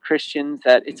younger Christians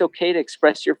that it's okay to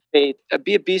express your faith.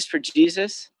 Be a beast for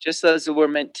Jesus, just as we're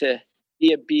meant to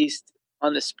be a beast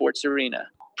on the sports arena.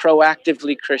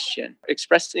 Proactively Christian,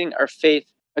 expressing our faith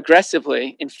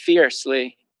aggressively and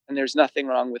fiercely, and there's nothing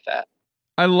wrong with that.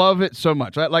 I love it so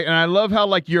much. And I love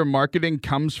how your marketing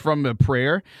comes from a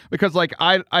prayer, because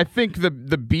I think the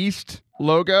beast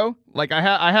logo,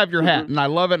 I have your hat and I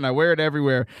love it and I wear it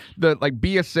everywhere. The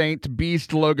be a saint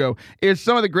beast logo is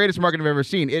some of the greatest marketing I've ever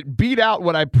seen. It beat out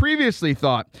what I previously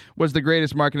thought was the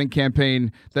greatest marketing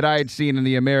campaign that I had seen in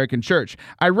the American church.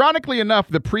 Ironically enough,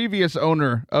 the previous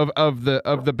owner of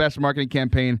the best marketing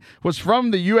campaign was from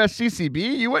the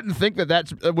USCCB. You wouldn't think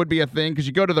that would be a thing, because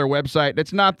you go to their website,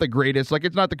 it's not the greatest,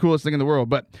 it's not the coolest thing in the world.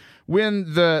 But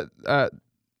when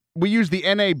we use the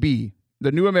NAB,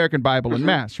 the New American Bible in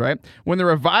Mass, right? When the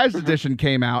Revised Edition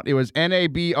came out, it was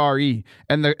NABRE,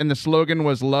 and the slogan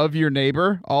was "Love Your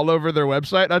Neighbor" all over their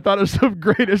website. I thought it was the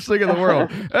greatest thing in the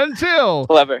world until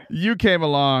you came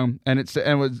along and it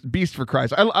was Beast for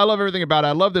Christ. I love everything about it.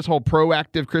 I love this whole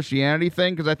proactive Christianity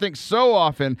thing, because I think so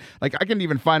often, I can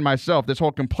even find myself, this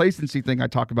whole complacency thing I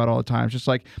talk about all the time. It's just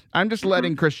I'm just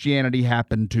letting Christianity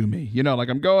happen to me.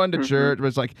 I'm going to church, but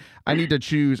it's I need to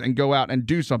choose and go out and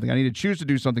do something. I need to choose to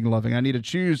do something loving. I need to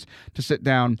choose to sit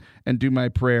down and do my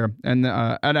prayer. And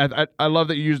I love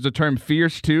that you use the term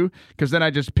fierce too, because then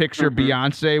I just picture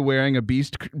Beyonce wearing a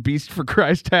beast for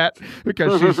Christ hat,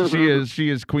 because she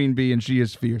is Queen Bee and she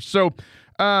is fierce. So,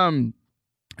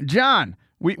 John,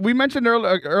 we mentioned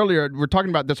earlier, we're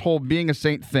talking about this whole being a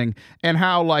saint thing, and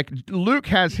how Luke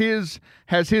has his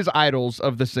idols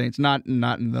of the saints, not in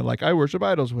the I worship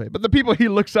idols way, but the people he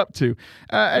looks up to.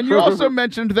 And you also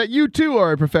mentioned that you too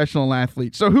are a professional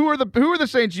athlete. So who are the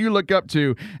saints you look up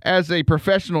to as a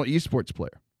professional esports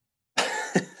player?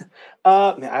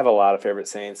 Man, I have a lot of favorite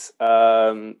saints.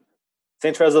 Saint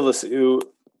Therese of Lisieux,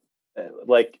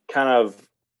 kind of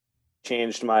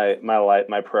changed my life,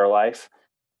 my prayer life.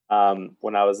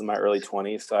 When I was in my early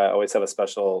 20s. So I always have a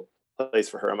special place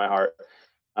for her in my heart.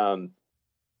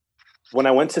 When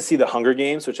I went to see the Hunger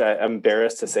Games, which I'm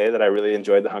embarrassed to say that I really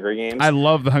enjoyed the Hunger Games. I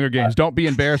love the Hunger Games. Don't be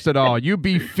embarrassed at all. You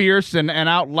be fierce and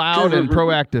out loud and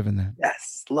proactive in that.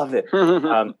 Yes, love it.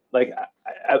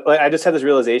 I just had this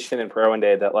realization in prayer one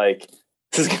day that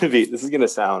this is gonna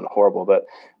sound horrible, but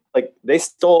they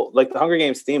stole the Hunger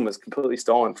Games theme was completely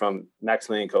stolen from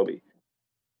Maximilian Kolbe.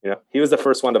 He was the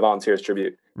first one to volunteer as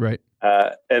tribute. Right.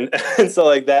 And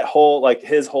so that whole,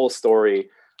 his whole story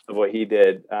of what he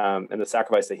did and the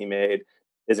sacrifice that he made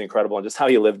is incredible, and just how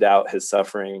he lived out his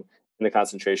suffering in the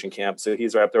concentration camp. So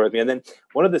he's right up there with me. And then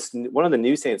one of the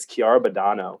new saints, Chiara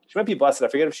Badano, she might be blessed. I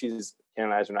forget if she's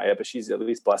canonized or not yet, but she's at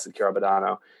least blessed, Chiara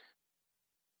Badano.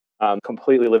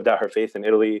 Completely lived out her faith in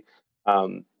Italy.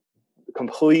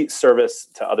 Complete service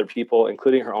to other people,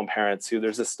 including her own parents, who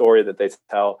there's a story that they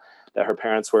tell that her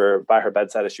parents were by her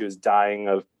bedside as she was dying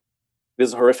of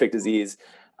this horrific disease.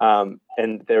 And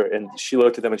she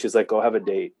looked at them and she's like, go have a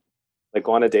date.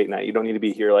 Go on a date night. You don't need to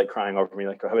be here crying over me.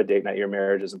 Go have a date night. Your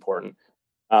marriage is important.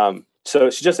 So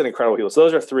she's just an incredible healer. So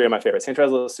those are three of my favorites: Saint Therese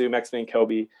of Lisieux, Maximilian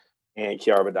Kolbe, and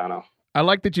Chiara Badano. I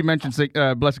like that you mentioned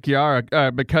Blessed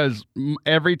Kiara because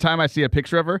every time I see a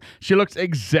picture of her, she looks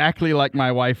exactly like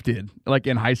my wife did, like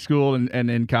in high school and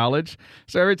in college.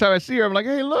 So every time I see her, I'm like,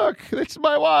 hey, look, it's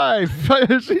my wife.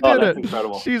 She did it.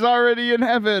 Incredible. She's already in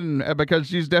heaven because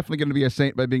she's definitely going to be a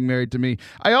saint by being married to me.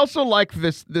 I also like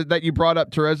that you brought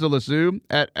up Teresa Lisieux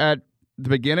at the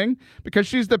beginning because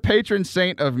she's the patron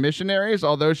saint of missionaries,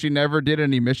 although she never did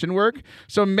any mission work.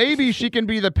 So maybe she can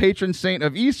be the patron saint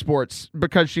of esports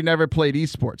because she never played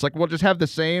esports. Like, we'll just have the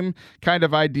same kind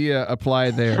of idea apply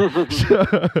there.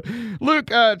 Luke,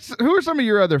 who are some of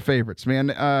your other favorites,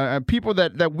 man? People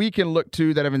that we can look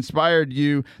to that have inspired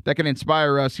you, that can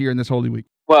inspire us here in this Holy Week.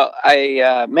 Well,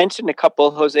 I mentioned a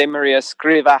couple, Jose Maria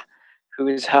Escriva, who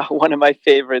is one of my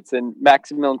favorites, and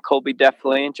Maximilian Kolbe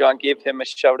definitely, and John gave him a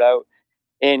shout out.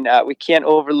 And we can't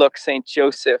overlook St.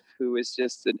 Joseph, who is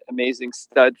just an amazing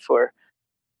stud for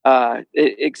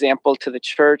example to the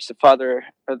church, the father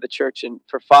of the church, and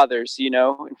for fathers, in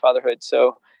fatherhood.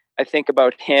 So I think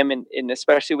about him, and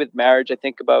especially with marriage, I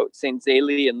think about St.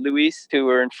 Zélie and Louis, who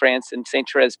were in France, and St.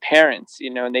 Therese's parents,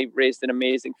 and they raised an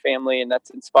amazing family, and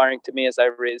that's inspiring to me as I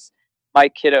raise my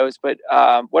kiddos. But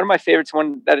one of my favorites,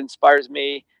 one that inspires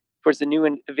me towards the new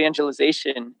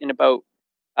evangelization and about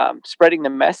spreading the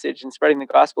message and spreading the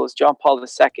gospel is John Paul II,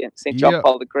 St. John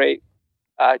Paul the Great.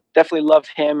 Definitely love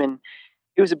him, and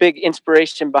he was a big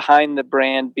inspiration behind the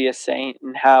brand Be a Saint,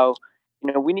 and how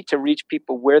we need to reach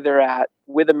people where they're at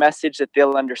with a message that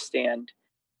they'll understand.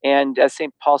 And as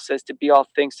St. Paul says, to be all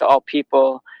things to all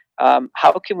people,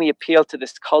 how can we appeal to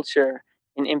this culture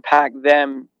and impact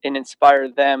them and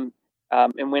inspire them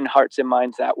and win hearts and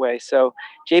minds that way? So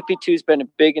JP2 has been a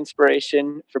big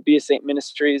inspiration for Be a Saint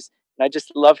Ministries. And I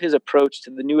just love his approach to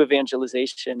the new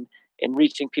evangelization and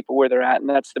reaching people where they're at. And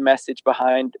that's the message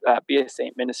behind Be a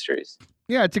Saint Ministries.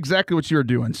 Yeah, it's exactly what you're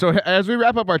doing. So as we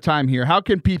wrap up our time here, how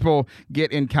can people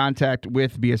get in contact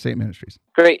with Be a Saint Ministries?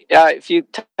 Great. If you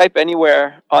type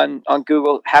anywhere on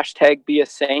Google, #Be a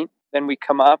Saint, then we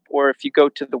come up. Or if you go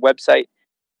to the website,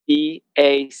 Be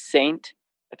a Saint,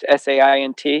 that's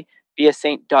SAINT,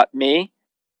 beasaint.me.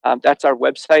 That's our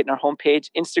website and our homepage.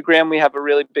 Instagram, we have a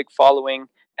really big following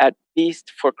at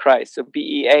Beast for Christ. So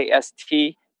BEAST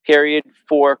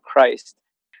for Christ.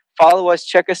 Follow us,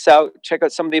 check us out, check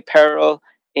out some of the apparel,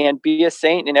 and be a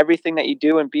saint in everything that you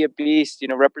do, and be a beast,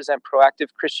 represent proactive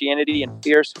Christianity and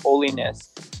fierce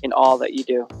holiness in all that you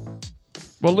do.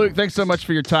 Well, Luke, thanks so much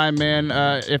for your time, man.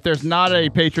 If there's not a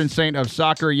patron saint of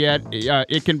soccer yet,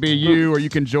 it can be you, or you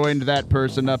can join that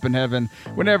person up in heaven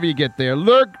whenever you get there.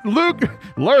 Lurk,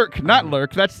 not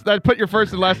Lurk. That put your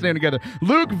first and last name together.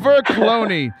 Luke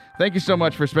Verclone. Thank you so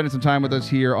much for spending some time with us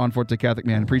here on Forte Catholic,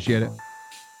 man. Appreciate it.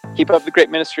 Keep up the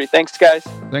great ministry. Thanks, guys.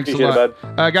 Thanks Appreciate a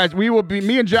lot. Guys,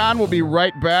 me and John will be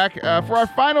right back for our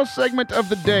final segment of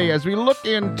the day as we look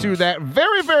into that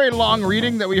very, very long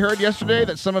reading that we heard yesterday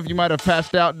that some of you might have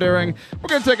passed out during. We're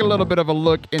going to take a little bit of a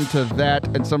look into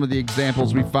that and some of the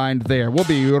examples we find there. We'll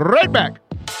be right back.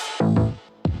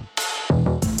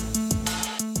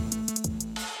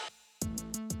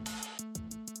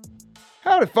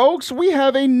 Howdy, folks. We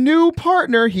have a new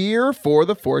partner here for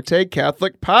the Forte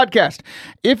Catholic Podcast.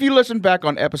 If you listen back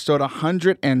on episode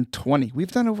 120,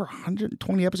 we've done over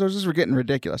 120 episodes. This is getting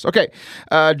ridiculous. Okay,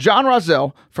 John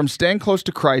Rozelle from Staying Close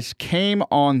to Christ came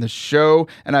on the show,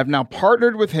 and I've now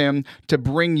partnered with him to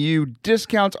bring you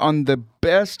discounts on the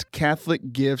best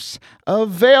Catholic gifts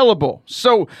available.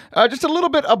 So just a little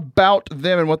bit about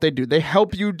them and what they do. They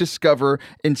help you discover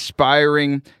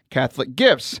inspiring Catholic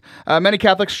gifts. Many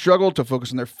Catholics struggle to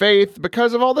focus on their faith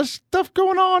because of all this stuff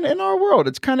going on in our world.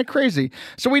 It's kind of crazy.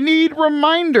 So we need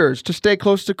reminders to stay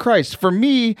close to Christ. For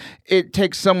me, it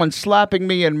takes someone slapping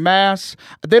me in Mass.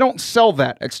 They don't sell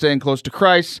that at Staying Close to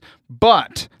Christ,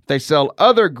 but they sell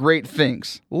other great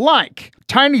things like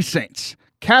Tiny Saints,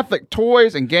 Catholic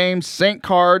toys and games, saint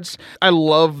cards. I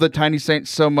love the Tiny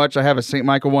Saints so much. I have a St.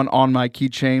 Michael one on my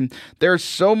keychain. There's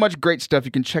so much great stuff.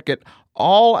 You can check it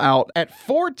all out at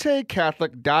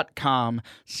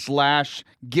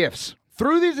fortecatholic.com/gifts.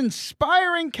 Through these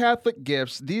inspiring Catholic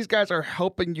gifts, these guys are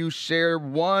helping you share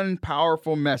one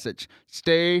powerful message.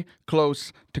 Stay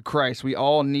close to Christ. We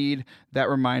all need that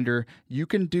reminder. You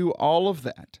can do all of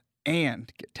that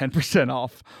and get 10%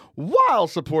 off while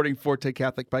supporting Forte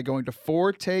Catholic by going to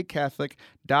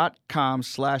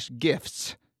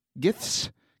fortecatholic.com/gifts.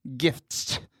 Gifts?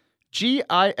 GIFTS.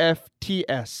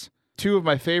 Two of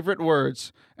my favorite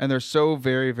words, and they're so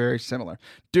very, very similar.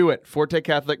 Do it.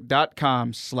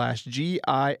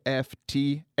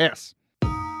 fortecatholic.com/GIFTS.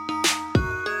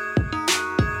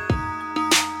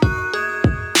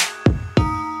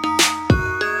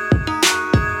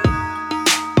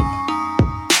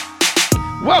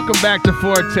 Welcome back to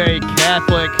Forte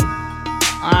Catholic.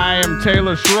 I am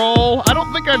Taylor Schroll. I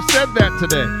don't think I've said that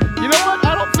today. You know what?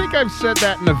 I don't think I've said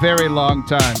that in a very long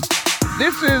time.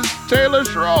 This is Taylor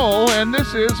Schroll, and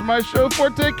this is my show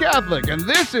Forte Catholic, and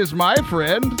this is my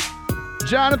friend,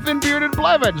 Jonathan Bearded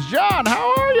Blevins. John,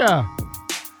 how are ya?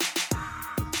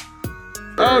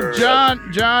 Oh,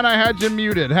 John, I had you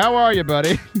muted. How are you,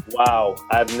 buddy? Wow,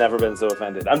 I've never been so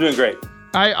offended. I'm doing great.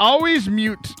 I always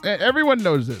mute. Everyone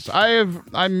knows this. I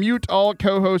mute all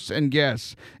co-hosts and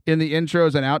guests in the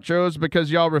intros and outros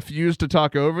because y'all refuse to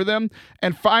talk over them.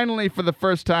 And finally, for the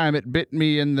first time, it bit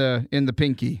me in the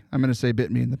pinky. I'm going to say bit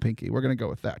me in the pinky. We're going to go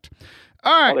with that.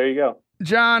 All right. Well, there you go.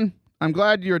 John, I'm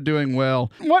glad you're doing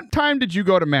well. What time did you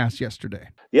go to Mass yesterday?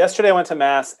 Yesterday, I went to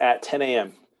Mass at 10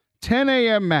 a.m. 10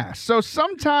 a.m. Mass. So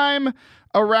sometime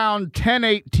around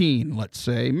 10:18, let's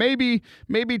say, maybe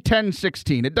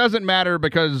 10:16. It doesn't matter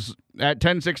because at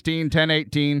 10:16,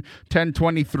 10:18,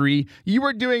 10:23, you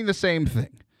were doing the same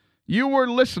thing. You were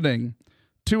listening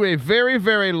to a very,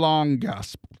 very long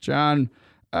gospel. John,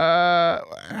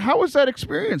 how was that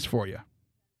experience for you?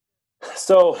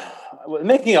 So,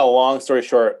 making a long story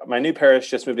short, my new parish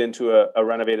just moved into a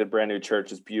renovated brand new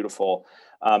church. It's beautiful.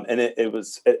 And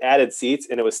it added seats,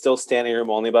 and it was still standing room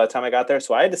only by the time I got there.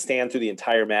 So I had to stand through the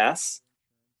entire Mass.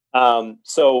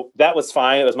 So that was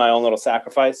fine. It was my own little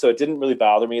sacrifice. So it didn't really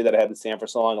bother me that I had to stand for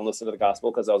so long and listen to the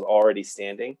gospel because I was already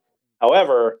standing.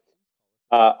 However,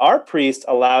 our priest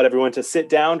allowed everyone to sit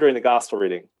down during the gospel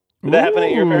reading. Did that happen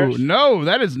at your parish? No,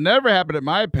 that has never happened at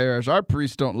my parish. Our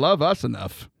priests don't love us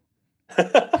enough.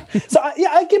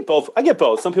 I get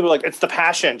both. Some people are like, it's the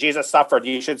passion. Jesus suffered.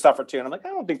 You should suffer too. And I'm like, I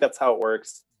don't think that's how it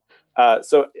works. And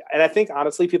I think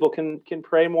honestly, people can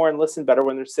pray more and listen better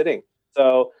when they're sitting.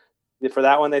 So for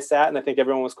that one, they sat, and I think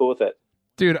everyone was cool with it.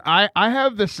 Dude, I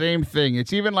have the same thing.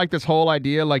 It's even like this whole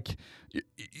idea, like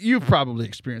you've probably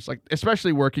experienced, like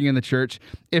especially working in the church.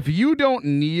 If you don't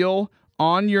kneel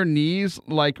on your knees,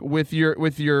 like with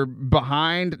your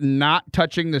behind not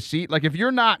touching the seat, like if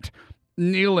you're not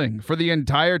kneeling for the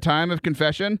entire time of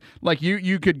confession, like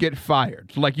you could get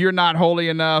fired. Like you're not holy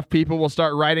enough. People will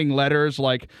start writing letters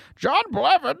like, John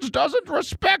Blevins doesn't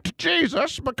respect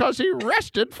Jesus because he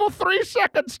rested for 3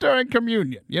 seconds during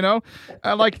communion. You know,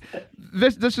 like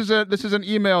this is an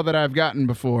email that I've gotten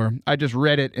before. I just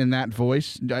read it in that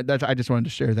voice. I just wanted to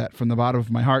share that from the bottom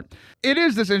of my heart. It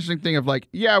is this interesting thing of like,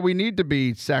 yeah, we need to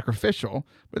be sacrificial,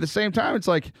 but at the same time, it's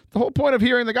like the whole point of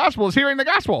hearing the gospel is hearing the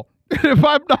gospel. If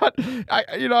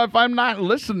I'm not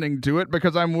listening to it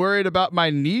because I'm worried about my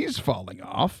knees falling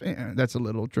off, that's a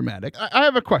little dramatic. I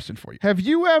have a question for you. Have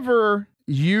you ever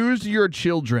used your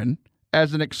children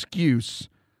as an excuse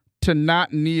to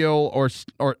not kneel or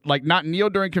like not kneel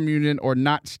during communion or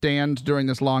not stand during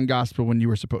this long gospel when you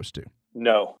were supposed to?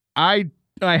 No. I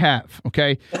have,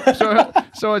 okay?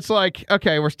 So it's like,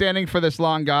 okay, we're standing for this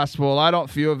long gospel. I don't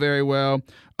feel very well.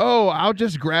 Oh, I'll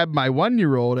just grab my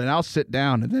 1-year-old and I'll sit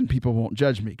down and then people won't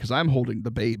judge me because I'm holding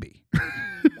the baby.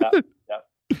 Yeah.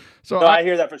 So no, I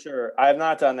hear that for sure. I have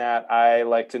not done that. I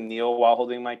like to kneel while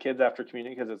holding my kids after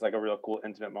communion because it's like a real cool,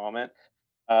 intimate moment.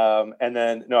 And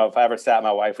then, no, if I ever sat,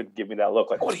 my wife would give me that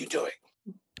look like, what are you doing?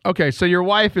 Okay, so your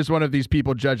wife is one of these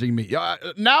people judging me.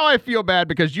 Now I feel bad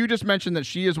because you just mentioned that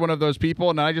she is one of those people,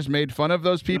 and I just made fun of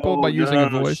those people by using a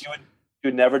voice. She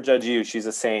would never judge you. She's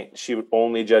a saint. She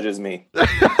only judges me.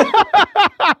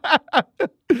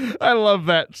 I love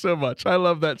that so much.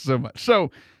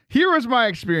 So here was my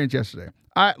experience yesterday.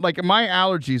 My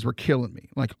allergies were killing me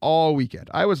like all weekend.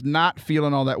 I was not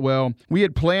feeling all that well. We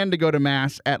had planned to go to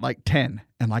Mass at like 10,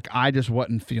 and like I just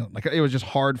wasn't feeling like it was just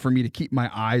hard for me to keep my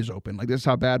eyes open. Like this is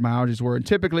how bad my allergies were. And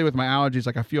typically with my allergies,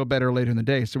 like I feel better later in the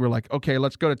day. So we're like, okay,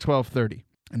 let's go to 12:30.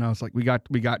 And I was like, we got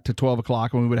to 12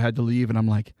 o'clock when we would have had to leave. And I'm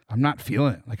like, I'm not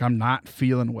feeling it. Like I'm not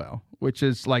feeling well, which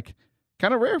is like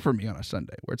kind of rare for me on a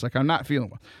Sunday where it's like, I'm not feeling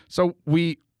well. So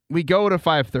we go to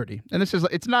 5:30, and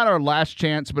it's not our last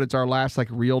chance, but it's our last like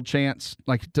real chance,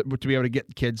 like to be able to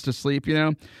get kids to sleep, you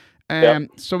know? And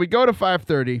So we go to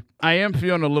 5:30. I am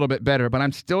feeling a little bit better, but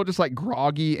I'm still just like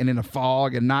groggy and in a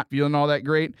fog and not feeling all that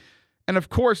great. And of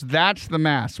course, that's the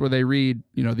Mass where they read,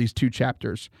 these 2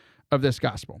 chapters of this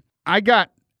gospel. I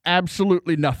got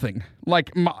absolutely nothing.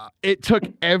 Like it took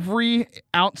every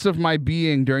ounce of my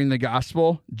being during the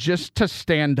gospel just to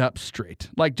stand up straight.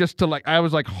 Like just to I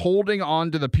was like holding on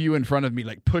to the pew in front of me,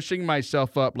 like pushing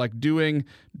myself up, like doing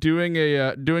some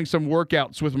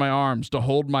workouts with my arms to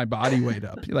hold my body weight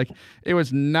up. Like it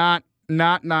was not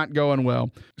going well.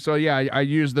 So yeah, I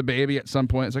used the baby at some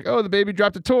point. It's like, oh, the baby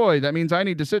dropped a toy. That means I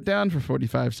need to sit down for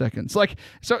 45 seconds.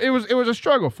 So it was a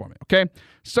struggle for me. Okay.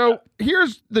 So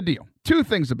here's the deal. 2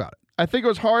 things about it. I think it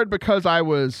was hard because I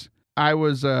was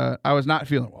not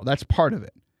feeling well. That's part of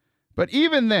it. But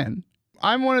even then,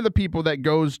 I'm one of the people that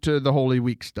goes to the Holy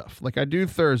Week stuff. Like I do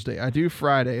Thursday, I do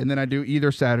Friday, and then I do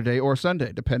either Saturday or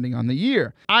Sunday, depending on the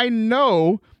year. I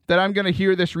know that I'm going to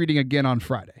hear this reading again on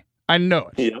Friday. I know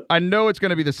it. Yep. I know it's going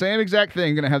to be the same exact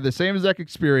thing, going to have the same exact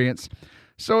experience.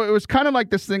 So it was kind of like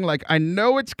this thing, like I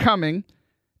know it's coming,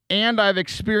 and I've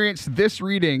experienced this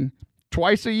reading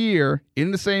twice a year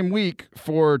in the same week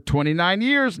for 29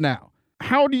 years now.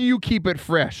 How do you keep it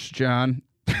fresh, John?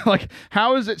 Like,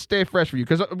 how does it stay fresh for you?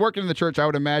 Because working in the church, I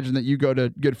would imagine that you go to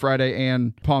Good Friday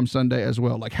and Palm Sunday as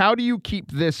well. Like, how do you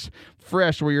keep this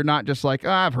fresh where you're not just like,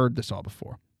 I've heard this all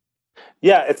before?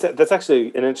 Yeah, that's actually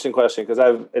an interesting question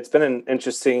because it's been an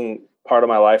interesting part of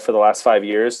my life for the last 5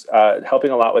 years,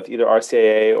 helping a lot with either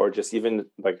RCIA or just even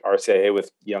like RCIA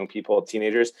with young people,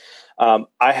 teenagers.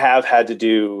 I have had to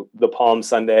do the Palm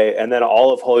Sunday and then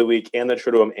all of Holy Week and the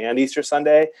Triduum and Easter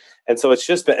Sunday. And so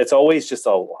it's always just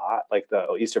a lot. Like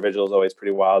the Easter Vigil is always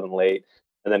pretty wild and late.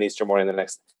 And then Easter morning, the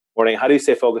next morning. How do you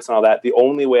stay focused on all that? The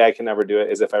only way I can ever do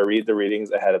it is if I read the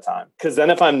readings ahead of time. Because then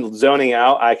if I'm zoning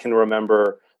out, I can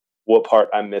remember what part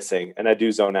I'm missing. And I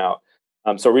do zone out.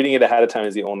 So reading it ahead of time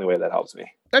is the only way that helps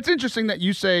me. That's interesting that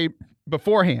you say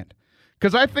beforehand.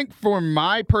 Because I think for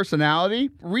my personality,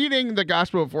 reading the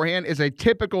gospel beforehand is a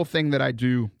typical thing that I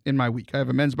do in my week. I have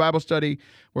a men's Bible study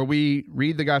where we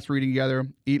read the gospel reading together,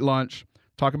 eat lunch,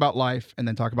 talk about life, and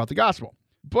then talk about the gospel.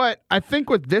 But I think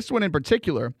with this one in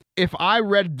particular, if I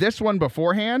read this one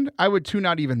beforehand, I would tune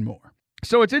out even more.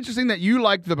 So it's interesting that you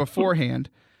like the beforehand,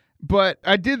 but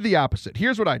I did the opposite.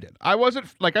 Here's what I did. I wasn't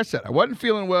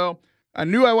feeling well. I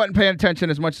knew I wasn't paying attention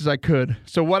as much as I could.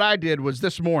 So what I did was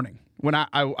this morning, when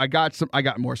I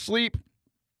got more sleep,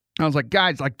 I was like,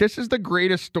 guys, like this is the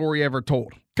greatest story ever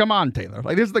told. Come on, Taylor.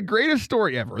 Like this is the greatest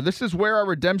story ever. This is where our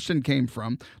redemption came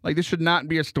from. Like this should not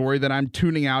be a story that I'm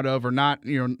tuning out of or not,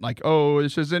 like, oh,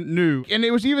 this isn't new. And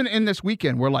it was even in this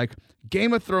weekend where like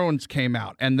Game of Thrones came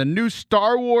out and the new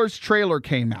Star Wars trailer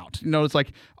came out. It's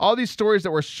like all these stories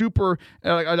that were super,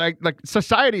 like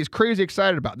society is crazy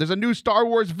excited about. There's a new Star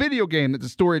Wars video game that the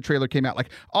story trailer came out. Like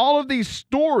all of these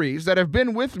stories that have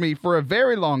been with me for a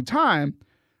very long time,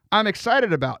 I'm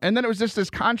excited about. And then it was just this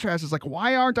contrast. It's like,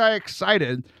 why aren't I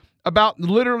excited about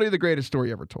literally the greatest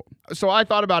story ever told? So I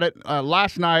thought about it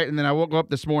last night, and then I woke up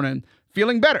this morning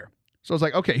feeling better. So I was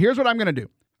like, okay, here's what I'm going to do.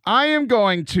 I am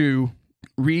going to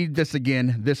read this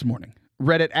again this morning.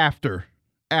 Read it after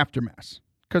Mass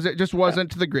because it just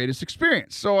wasn't the greatest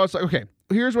experience. So I was like, okay,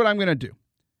 here's what I'm going to do.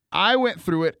 I went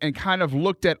through it and kind of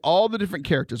looked at all the different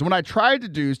characters. When I tried to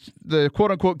do the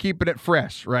quote-unquote keeping it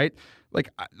fresh, right?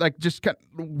 Like just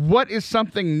what is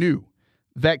something new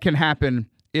that can happen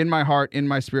in my heart, in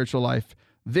my spiritual life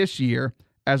this year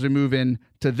as we move into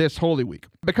this Holy Week?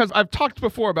 Because I've talked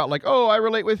before about like, oh, I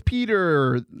relate with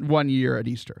Peter 1 year at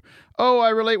Easter. Oh,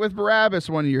 I relate with Barabbas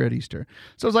 1 year at Easter.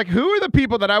 So it's like, who are the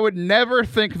people that I would never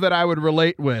think that I would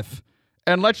relate with?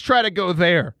 And let's try to go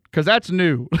there because that's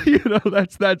new.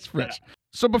 That's fresh. Yeah.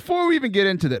 So before we even get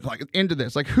into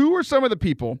this, who are some of the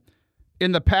people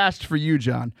in the past for you,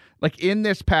 John, like in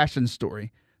this passion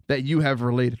story that you have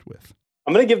related with?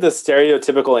 I'm going to give the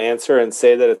stereotypical answer and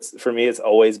say that it's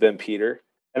always been Peter.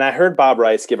 And I heard Bob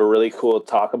Rice give a really cool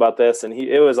talk about this, and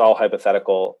it was all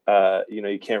hypothetical.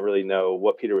 You can't really know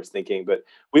what Peter was thinking, but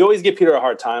we always give Peter a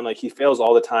hard time. Like he fails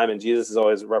all the time, and Jesus is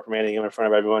always reprimanding him in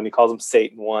front of everyone. He calls him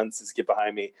Satan once, says, "Get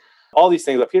behind me." All these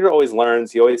things, but Peter always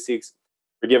learns. He always seeks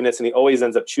forgiveness, and he always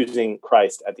ends up choosing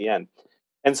Christ at the end.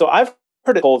 And so I've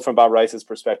heard it told from Bob Rice's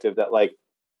perspective that like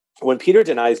when Peter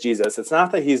denies Jesus, it's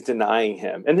not that he's denying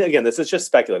him. And again, this is just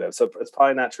speculative, so it's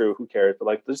probably not true. Who cares? But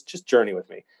like, let's just journey with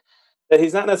me. That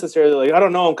he's not necessarily like, I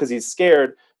don't know him because he's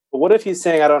scared. But what if he's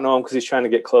saying, I don't know him because he's trying to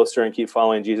get closer and keep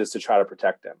following Jesus to try to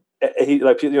protect him?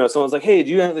 Someone's like, hey, do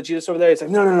you have the Jesus over there? He's like,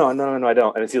 no, I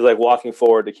don't. And he's like walking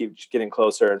forward to keep getting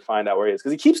closer and find out where he is.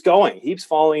 Because he keeps going. He keeps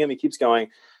following him. He keeps going.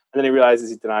 And then he realizes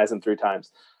he denies him 3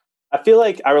 times. I feel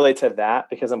like I relate to that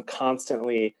because I'm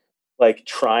constantly like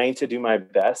trying to do my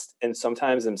best. And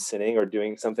sometimes I'm sinning or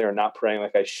doing something or not praying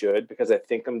like I should because I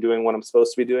think I'm doing what I'm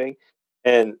supposed to be doing.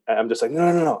 And I'm just like,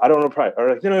 no, I don't want to pray. Or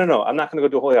like, no, I'm not going to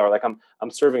go do a holy hour. Like I'm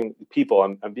serving people.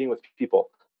 I'm being with people.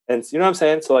 And you know what I'm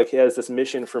saying? So like he has this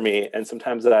mission for me. And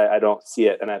sometimes I don't see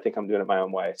it. And I think I'm doing it my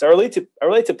own way. So I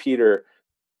relate to Peter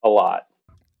a lot.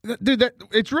 Dude,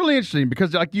 it's really interesting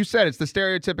because like you said, it's the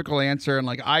stereotypical answer. And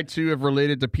like I too have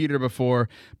related to Peter before,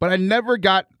 but I never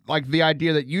got like the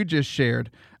idea that you just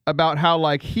shared about how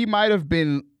like he might have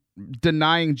been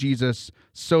denying Jesus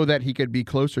so that he could be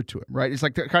closer to him, right? It's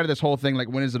like kind of this whole thing, like,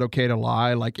 when is it okay to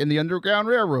lie? Like in the Underground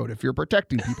Railroad, if you're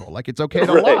protecting people, like it's okay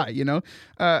to Right. lie, you know?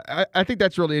 I think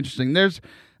that's really interesting. There's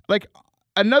like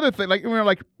another thing, like,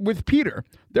 like with Peter,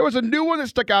 there was a new one that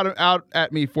stuck out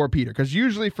at me for Peter, because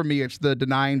usually for me it's the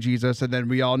denying Jesus, and then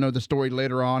we all know the story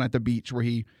later on at the beach where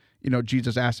he,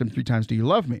 Jesus asked him 3 times, "Do you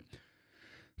love me?"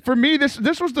 For me, this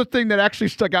was the thing that actually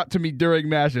stuck out to me during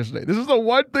Mass yesterday. This is the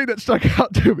one thing that stuck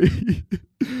out to me.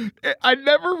 I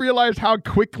never realized how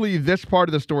quickly this part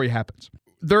of the story happens.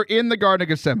 They're in the Garden of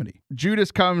Gethsemane.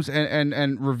 Judas comes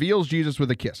and reveals Jesus with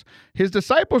a kiss. His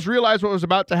disciples realized what was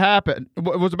about to happen,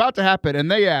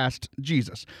 and they asked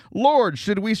Jesus, "Lord,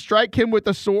 should we strike him with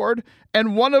a sword?"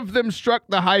 And one of them struck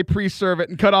the high priest's servant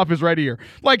and cut off his right ear.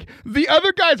 Like, the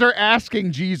other guys are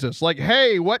asking Jesus, like,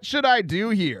 "Hey, what should I do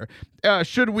here?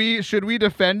 Should we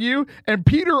defend you?" And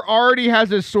Peter already has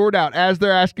his sword out as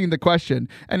they're asking the question,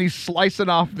 and he's slicing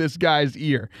off this guy's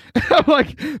ear. I'm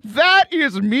like, that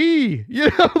is me.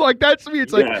 Like, that's me.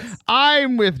 It's like, Yes.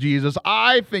 I'm with Jesus.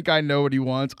 I think I know what he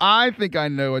wants. I think I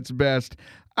know what's best.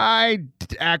 I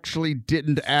actually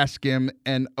didn't ask him,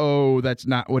 and that's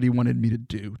not what he wanted me to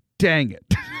do. Dang it.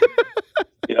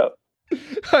 Yep.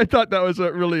 I thought that was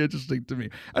really interesting to me.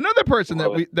 Another person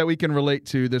that we can relate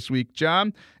to this week,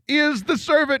 John, is the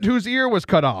servant whose ear was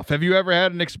cut off. Have you ever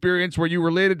had an experience where you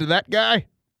related to that guy?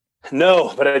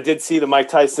 No, but I did see the Mike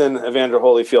Tyson Evander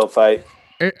Holyfield fight.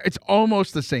 It's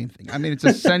almost the same thing. I mean, it's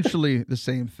essentially the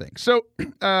same thing. So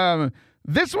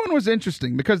this one was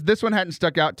interesting because this one hadn't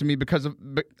stuck out to me because of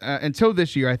until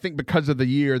this year. I think because of the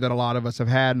year that a lot of us have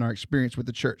had in our experience with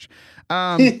the church.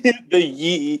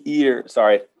 The year.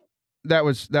 Sorry. That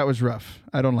was rough.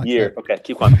 I don't like Year. that. Okay,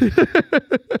 keep going.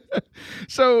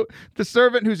 So the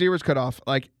servant whose ear was cut off,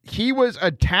 like, he was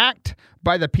attacked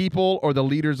by the people or the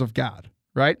leaders of God,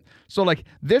 right? So like,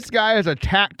 this guy is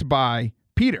attacked by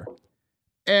Peter.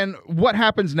 And what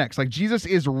happens next? Like, Jesus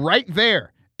is right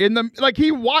there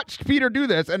he watched Peter do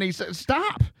this, and he says,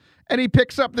 "Stop." And he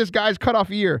picks up this guy's cut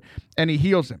off ear and he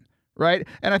heals him, right?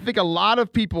 And I think a lot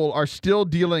of people are still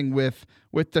dealing with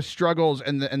the struggles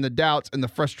and the doubts and the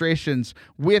frustrations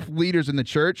with leaders in the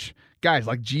church. Guys,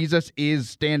 like, Jesus is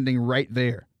standing right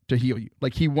there to heal you.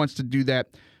 Like, he wants to do that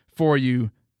for you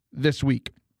this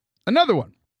week. Another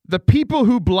one. The people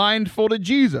who blindfolded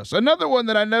Jesus. Another one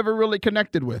that I never really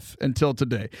connected with until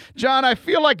today. John, I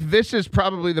feel like this is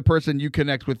probably the person you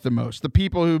connect with the most. The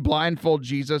people who blindfold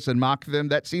Jesus and mock them.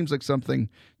 That seems like something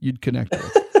you'd connect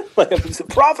with. Like,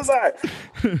 prophesy.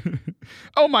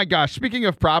 Oh my gosh. Speaking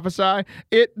of prophesy,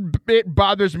 it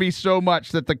bothers me so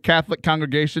much that the Catholic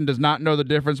congregation does not know the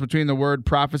difference between the word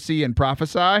prophecy and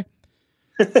prophesy.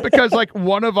 Because like,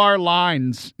 one of our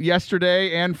lines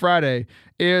yesterday and Friday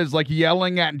is like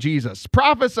yelling at Jesus,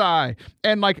 "Prophesy!"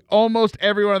 And like, almost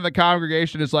everyone in the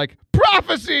congregation is like,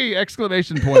 "Prophecy!"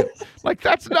 exclamation point. Like,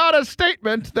 that's not a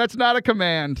statement. That's not a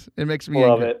command. It makes me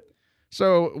Love angry. it.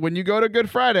 So when you go to Good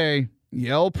Friday,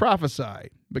 yell "prophesy,"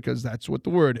 because that's what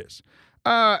the word is.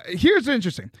 Here's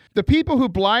interesting. The people who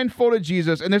blindfolded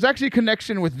Jesus, and there's actually a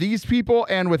connection with these people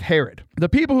and with Herod. The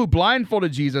people who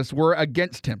blindfolded Jesus were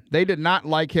against him. They did not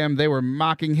like him. They were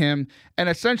mocking him. And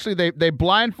essentially they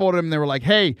blindfolded him. They were like,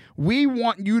 "Hey, we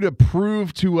want you to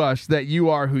prove to us that you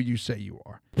are who you say you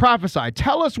are. Prophesy.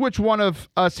 Tell us which one of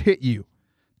us hit you.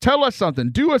 Tell us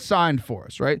something. Do a sign for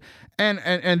us," right?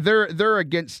 And they're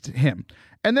against him.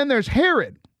 And then there's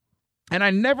Herod. And I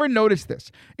never noticed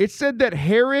this. It said that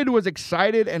Herod was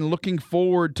excited and looking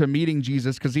forward to meeting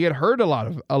Jesus because he had heard a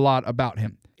lot about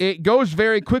him. It goes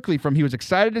very quickly from he was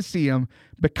excited to see him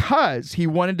because he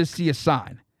wanted to see a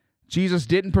sign. Jesus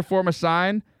didn't perform a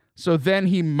sign, so then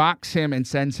he mocks him and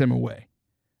sends him away.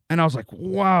 And I was like,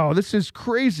 wow, this is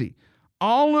crazy.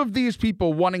 All of these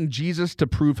people wanting Jesus to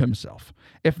prove himself.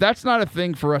 If that's not a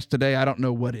thing for us today, I don't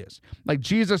know what is. Like,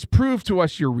 Jesus, prove to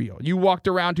us you're real. You walked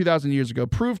around 2,000 years ago.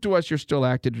 Prove to us you're still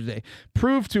active today.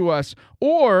 Prove to us,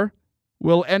 or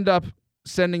we'll end up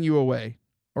sending you away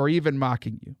or even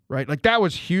mocking you, right? Like, that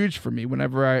was huge for me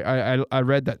whenever I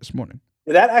read that this morning.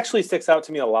 That actually sticks out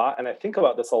to me a lot, and I think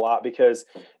about this a lot because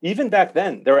even back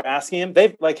then they were asking him.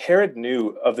 Herod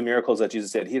knew of the miracles that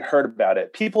Jesus did. He'd heard about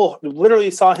it. People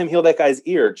literally saw him heal that guy's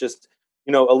ear just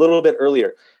a little bit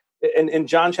earlier. In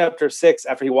John chapter 6,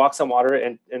 after he walks on water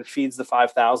and feeds the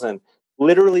 5,000,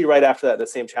 literally right after that, the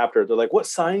same chapter, they're like, "What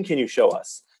sign can you show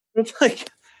us?" It's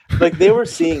like they were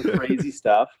seeing crazy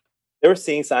stuff. They were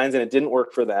seeing signs, and it didn't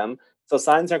work for them. So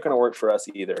signs aren't going to work for us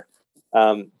either.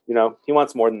 He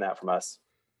wants more than that from us.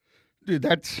 Dude,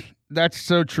 that's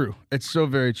so true. It's so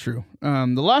very true. The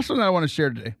last one that I want to share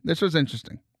today, this was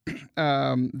interesting.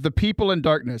 The People in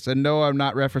Darkness. And no, I'm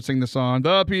not referencing the song,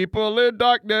 The People in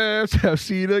Darkness Have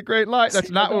Seen a Great Light.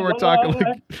 That's not what we're talking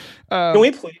about. Can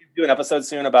we please do an episode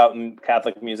soon about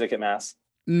Catholic music at Mass?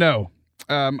 No.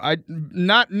 I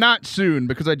not soon,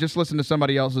 because I just listened to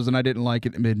somebody else's and I didn't like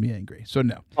it. It made me angry. So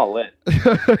no. Oh, lit.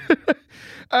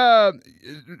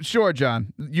 Sure,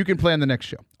 John. You can plan the next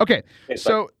show. Okay.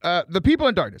 So The People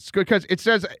in Darkness, because it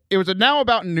says it was now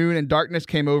about noon and darkness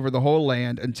came over the whole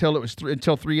land until it was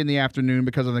until 3 p.m.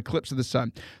 because of the eclipse of the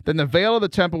sun. Then the veil of the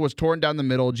temple was torn down the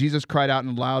middle. Jesus cried out in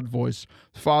a loud voice,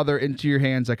 "Father, into your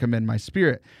hands I commend my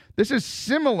spirit." This is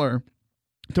similar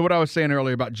to what I was saying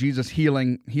earlier about Jesus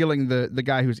healing the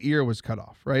guy whose ear was cut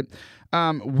off, right?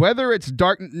 Whether it's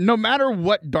dark, no matter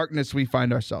what darkness we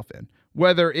find ourselves in,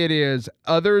 whether it is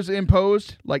others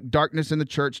imposed, like darkness in the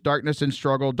church, darkness in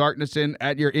struggle, darkness in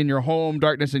your home,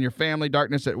 darkness in your family,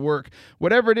 darkness at work,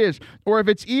 whatever it is, or if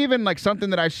it's even like something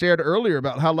that I shared earlier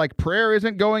about how like prayer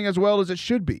isn't going as well as it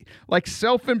should be, like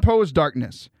self-imposed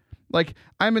darkness. Like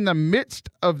I'm in the midst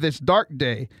of this dark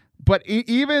day, but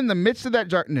even in the midst of that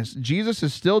darkness, Jesus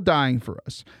is still dying for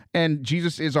us, and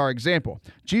Jesus is our example.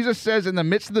 Jesus says in the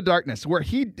midst of the darkness, where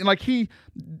he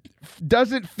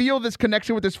doesn't feel this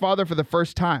connection with his Father for the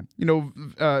first time,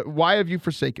 why have you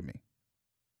forsaken me?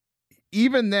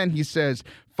 Even then, he says,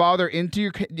 "Father,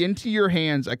 into your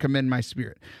hands I commend my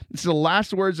spirit." It's the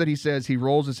last words that he says. He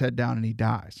rolls his head down and he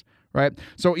dies. Right?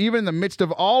 So even in the midst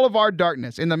of all of our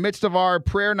darkness, in the midst of our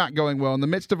prayer not going well, in the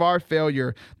midst of our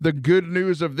failure, the good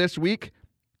news of this week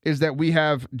is that we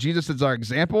have Jesus as our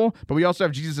example, but we also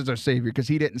have Jesus as our Savior because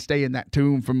he didn't stay in that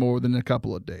tomb for more than a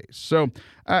couple of days. So,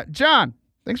 John,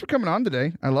 thanks for coming on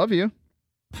today. I love you.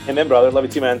 Amen, brother. Love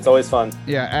you too, man. It's always fun.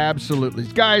 Yeah, absolutely.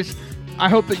 Guys, I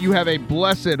hope that you have a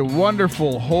blessed,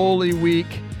 wonderful, holy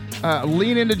week.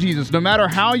 Lean into Jesus. No matter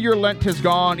how your Lent has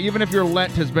gone, even if your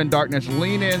Lent has been darkness,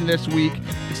 lean in this week.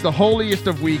 It's the holiest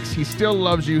of weeks. He still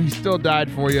loves you. He still died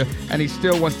for you. And he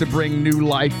still wants to bring new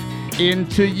life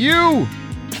into you.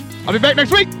 I'll be back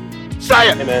next week. See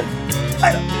ya. Amen.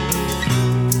 Bye.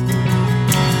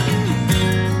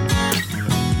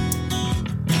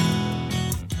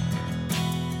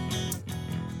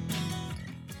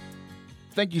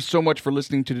 Thank you so much for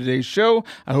listening to today's show.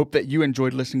 I hope that you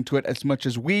enjoyed listening to it as much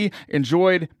as we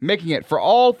enjoyed making it. For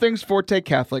all things Forte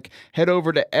Catholic, head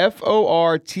over to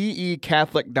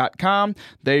fortecatholic.com.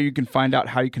 There you can find out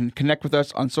how you can connect with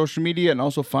us on social media and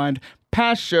also find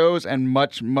past shows and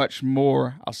much, much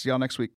more. I'll see y'all next week.